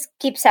like this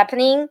keeps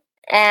happening,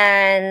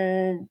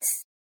 and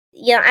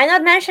I'm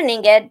not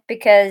mentioning it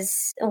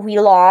because we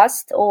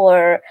lost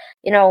or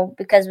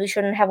because we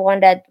shouldn't have won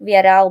that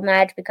Villarreal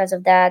match because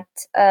of that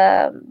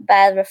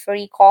bad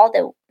referee call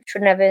that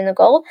shouldn't have been a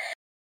goal.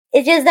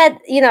 It's just that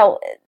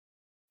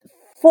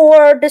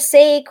for the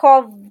sake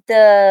of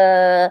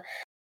the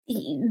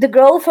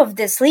growth of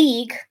this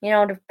league,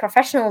 the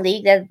professional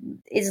league that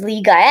is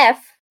Liga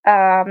F,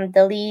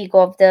 the league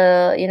of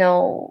the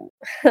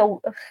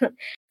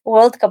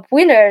World Cup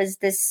winners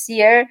this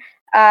year.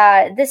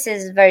 This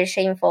is very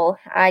shameful.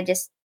 I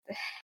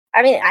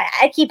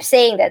keep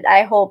saying that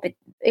I hope it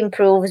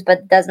improves,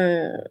 but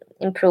doesn't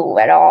improve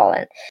at all.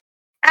 And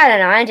I don't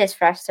know. I'm just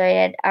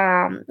frustrated.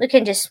 We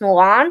can just move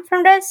on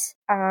from this.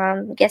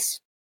 Guess,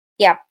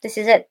 this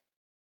is it.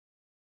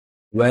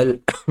 Well,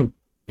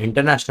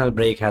 international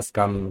break has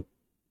come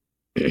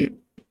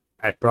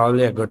at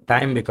probably a good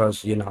time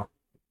because,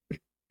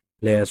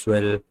 players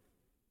will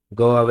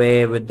go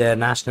away with their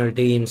national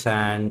teams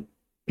and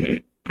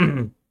it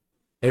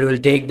will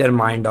take their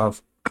mind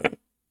off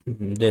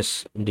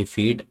this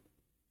defeat.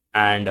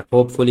 And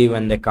hopefully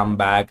when they come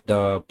back,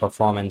 the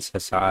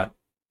performances are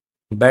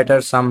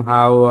better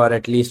somehow, or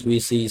at least we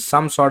see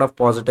some sort of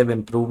positive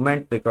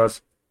improvement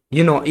because,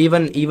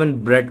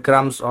 even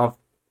breadcrumbs of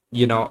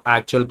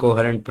actual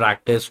coherent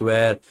practice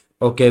where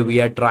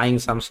we are trying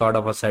some sort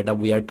of a setup,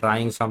 we are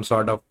trying some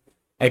sort of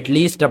at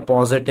least a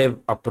positive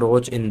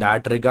approach in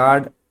that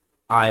regard.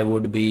 I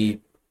would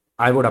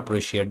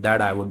appreciate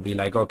that. I would be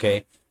like,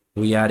 okay,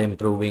 we are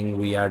improving,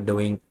 we are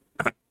doing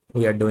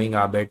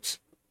our bits.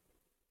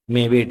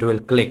 Maybe it will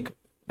click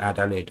at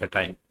a later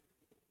time,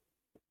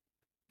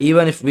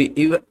 even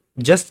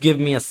just give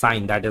me a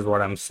sign. That is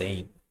what I'm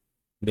saying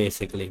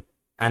basically,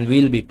 and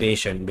we'll be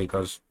patient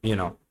because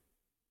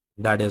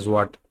that is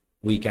what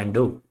we can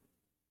do.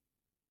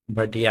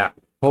 But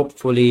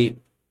hopefully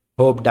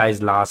hope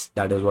dies last.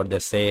 That is what they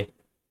say.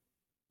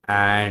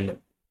 And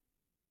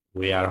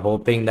we are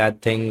hoping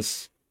that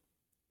things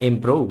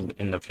improve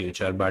in the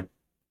future, but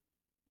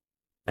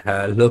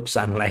looks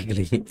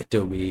unlikely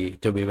to be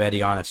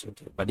very honest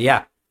with you. But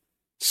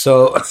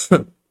so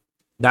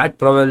that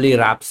probably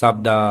wraps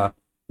up the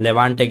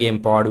Levante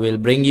game pod. We'll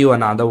bring you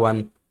another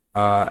one,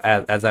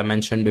 as I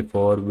mentioned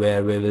before,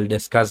 where we will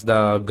discuss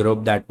the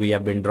group that we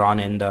have been drawn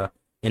in the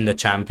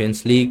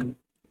Champions League.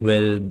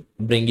 We'll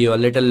bring you a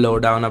little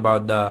lowdown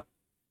about the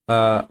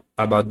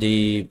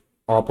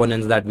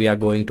opponents that we are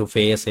going to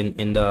face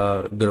in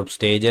the group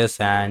stages,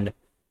 and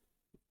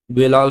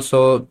we'll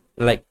also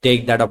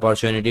take that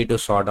opportunity to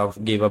sort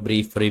of give a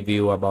brief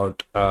review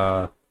about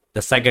the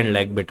second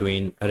leg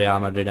between Real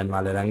Madrid and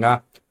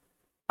Valerenga.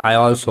 I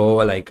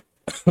also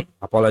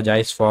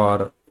apologize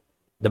for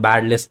the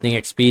bad listening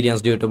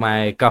experience due to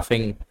my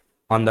coughing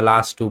on the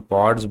last two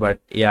pods, but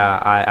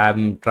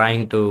I'm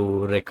trying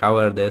to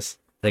recover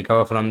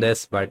from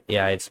this, but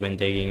it's been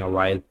taking a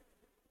while.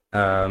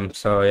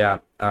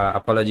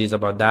 Apologies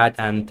about that,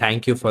 and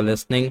thank you for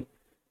listening.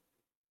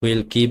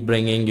 We'll keep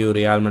bringing you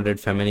Real Madrid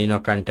Femenino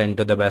content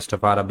to the best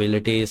of our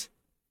abilities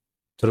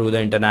through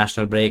the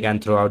international break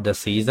and throughout the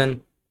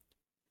season.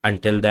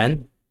 Until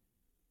then,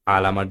 a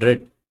la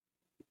Madrid.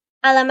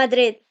 A la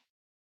Madrid.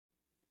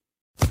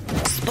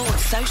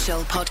 Sports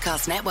Social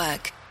Podcast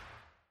Network.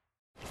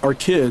 Our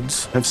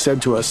kids have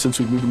said to us since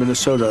we moved to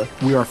Minnesota,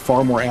 we are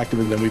far more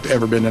active than we've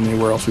ever been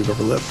anywhere else we've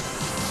ever lived.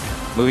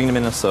 Moving to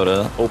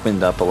Minnesota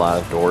opened up a lot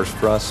of doors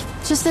for us.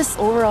 Just this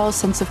overall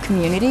sense of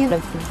community,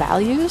 of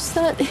values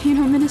that,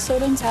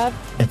 Minnesotans have.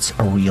 It's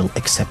a real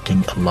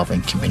accepting,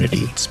 loving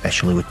community,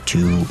 especially with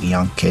two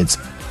young kids.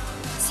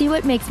 See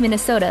what makes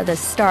Minnesota the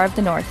star of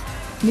the North.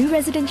 New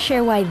residents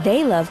share why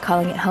they love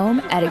calling it home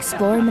at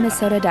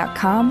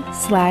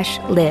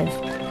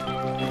exploreminnesota.com/live.